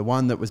was like the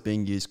one that was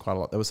being used quite a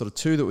lot. There were sort of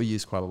two that were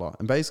used quite a lot,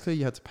 and basically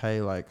you had to pay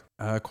like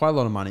quite a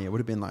lot of money. It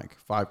would have been like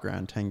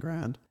 $5,000,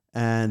 $10,000.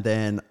 And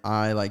then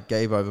I like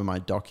gave over my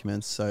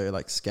documents, so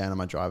like scan of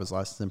my driver's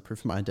license and proof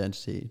of my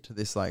identity to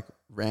this like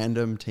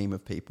random team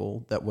of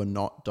people that were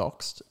not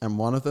doxed. And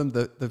one of them,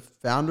 the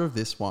founder of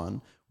this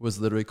one was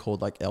literally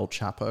called like El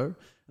Chapo.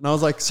 And I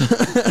was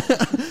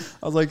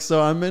like,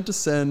 so I'm meant to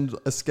send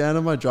a scan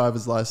of my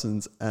driver's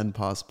license and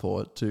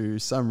passport to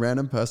some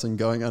random person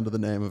going under the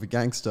name of a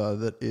gangster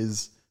that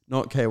is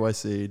not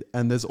KYC'd.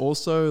 And there's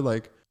also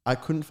like, I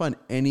couldn't find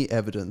any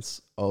evidence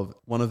of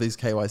one of these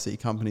KYC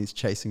companies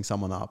chasing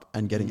someone up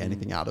and getting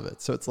anything out of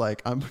it. So it's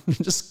like, I'm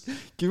just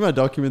giving my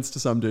documents to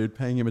some dude,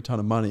 paying him a ton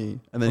of money.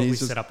 And then Probably he's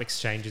just set up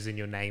exchanges in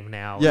your name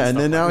now. yeah. And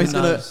then now like he's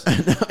going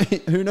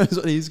to, who knows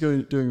what he's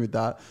doing with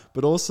that.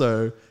 But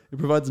also it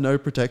provides no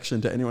protection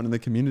to anyone in the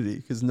community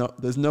because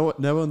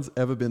no one's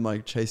ever been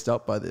like chased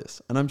up by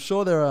this. And I'm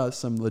sure there are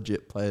some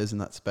legit players in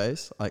that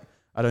space. Like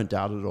I don't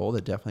doubt it at all. There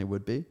definitely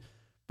would be,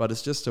 but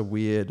it's just a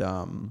weird,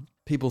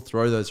 people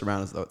throw those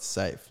around as though it's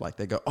safe. Like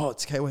they go, oh,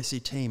 it's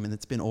KYC team and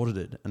it's been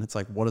audited. And it's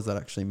like, what does that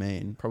actually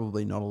mean?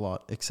 Probably not a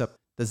lot, except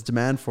there's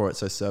demand for it.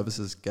 So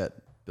services get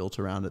built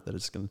around it that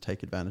is going to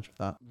take advantage of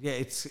that.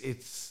 Yeah,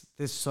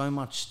 there's so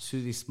much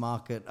to this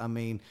market. I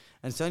mean,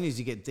 and it's only as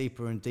you get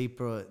deeper and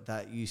deeper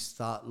that you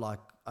start like,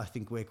 I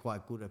think we're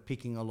quite good at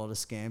picking a lot of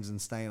scams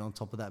and staying on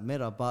top of that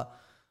meta, but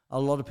a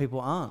lot of people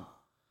aren't.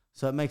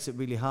 So it makes it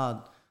really hard.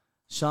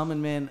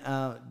 Shaman, man,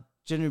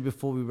 generally,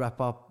 before we wrap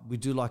up, we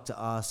do like to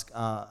ask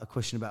a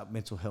question about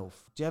mental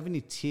health. Do you have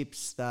any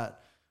tips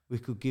that we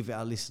could give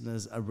our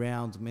listeners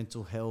around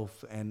mental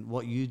health and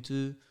what you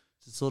do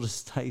to sort of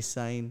stay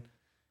sane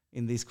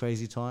in these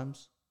crazy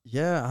times?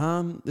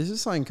 Yeah, this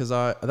is something because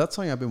that's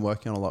something I've been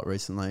working on a lot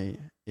recently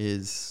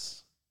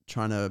is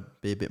trying to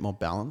be a bit more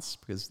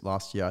balanced because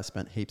last year I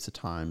spent heaps of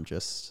time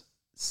just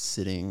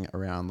sitting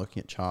around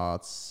looking at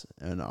charts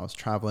and I was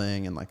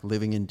traveling and like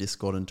living in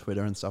Discord and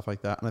Twitter and stuff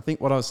like that. And I think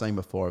what I was saying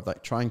before of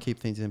like try and keep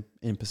things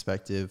in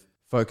perspective,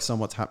 focus on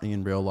what's happening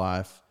in real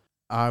life.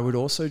 I would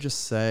also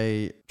just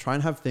say try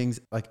and have things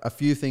like a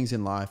few things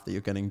in life that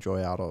you're getting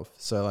joy out of.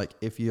 So like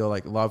if you're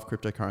like love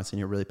cryptocurrency and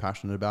you're really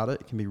passionate about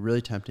it, it can be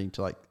really tempting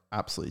to like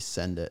absolutely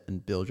send it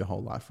and build your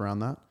whole life around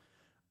that.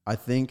 I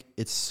think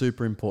it's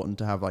super important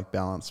to have like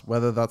balance,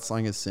 whether that's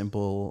something as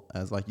simple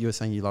as like you were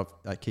saying you love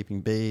like keeping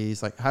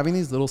bees, like having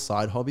these little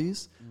side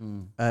hobbies.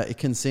 It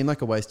can seem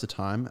like a waste of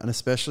time. And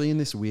especially in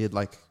this weird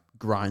like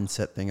grind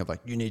set thing of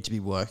like you need to be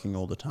working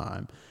all the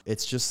time.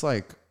 It's just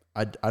like,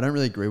 I don't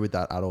really agree with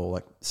that at all.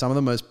 Like some of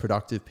the most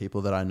productive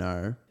people that I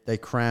know, they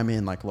cram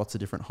in like lots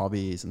of different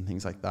hobbies and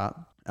things like that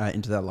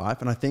into their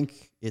life. And I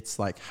think it's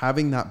like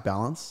having that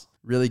balance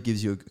really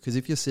gives you, because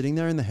if you're sitting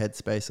there in the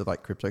headspace of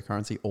like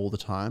cryptocurrency all the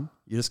time,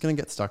 you're just going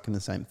to get stuck in the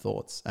same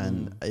thoughts.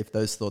 And if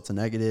those thoughts are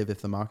negative,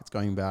 if the market's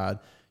going bad,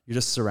 you're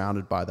just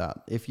surrounded by that.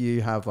 If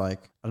you have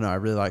like, I don't know, I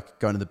really like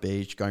going to the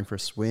beach, going for a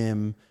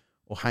swim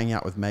or hanging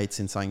out with mates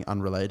in something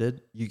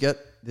unrelated, you get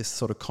this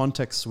sort of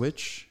context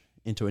switch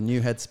into a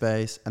new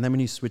headspace. And then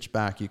when you switch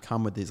back, you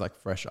come with these like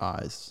fresh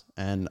eyes.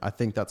 And I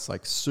think that's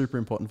like super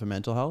important for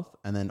mental health.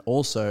 And then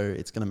also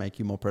it's going to make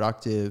you more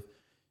productive.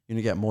 You're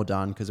going to get more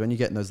done because when you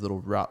get in those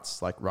little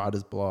ruts like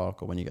writer's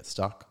block or when you get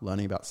stuck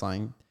learning about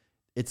something,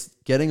 it's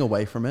getting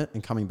away from it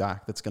and coming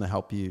back that's going to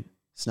help you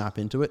snap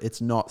into it.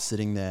 It's not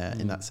sitting there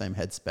in that same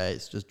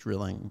headspace, just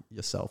drilling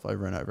yourself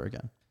over and over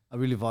again. I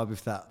really vibe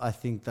with that. I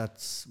think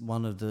that's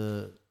one of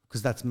the,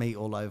 because that's me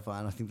all over,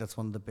 and I think that's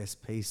one of the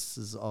best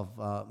pieces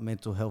of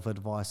mental health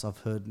advice I've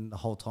heard in the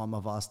whole time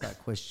I've asked that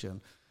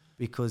question.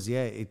 Because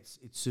yeah, it's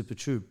super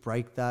true.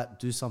 Break that,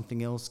 do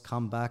something else,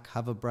 come back,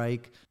 have a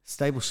break.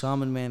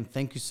 Stableshaman, man,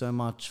 thank you so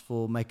much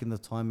for making the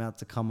time out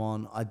to come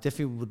on. I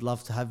definitely would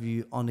love to have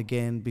you on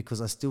again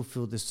because I still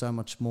feel there's so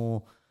much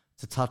more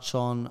to touch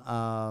on.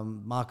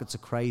 Markets are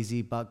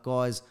crazy, but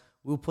guys,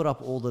 we'll put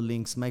up all the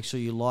links. Make sure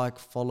you like,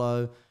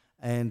 follow.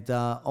 And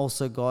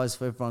also, guys,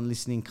 for everyone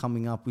listening,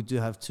 coming up, we do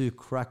have 2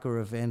 cracker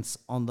events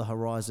on the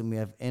horizon. We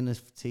have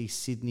NFT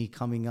Sydney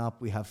coming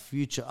up. We have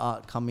Future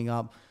Art coming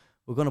up.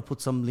 We're going to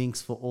put some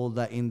links for all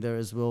that in there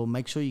as well.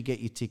 Make sure you get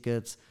your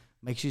tickets.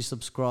 Make sure you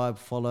subscribe,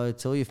 follow,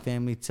 tell your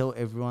family, tell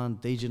everyone.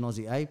 DJ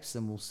Aussie Apes,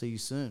 and we'll see you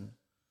soon.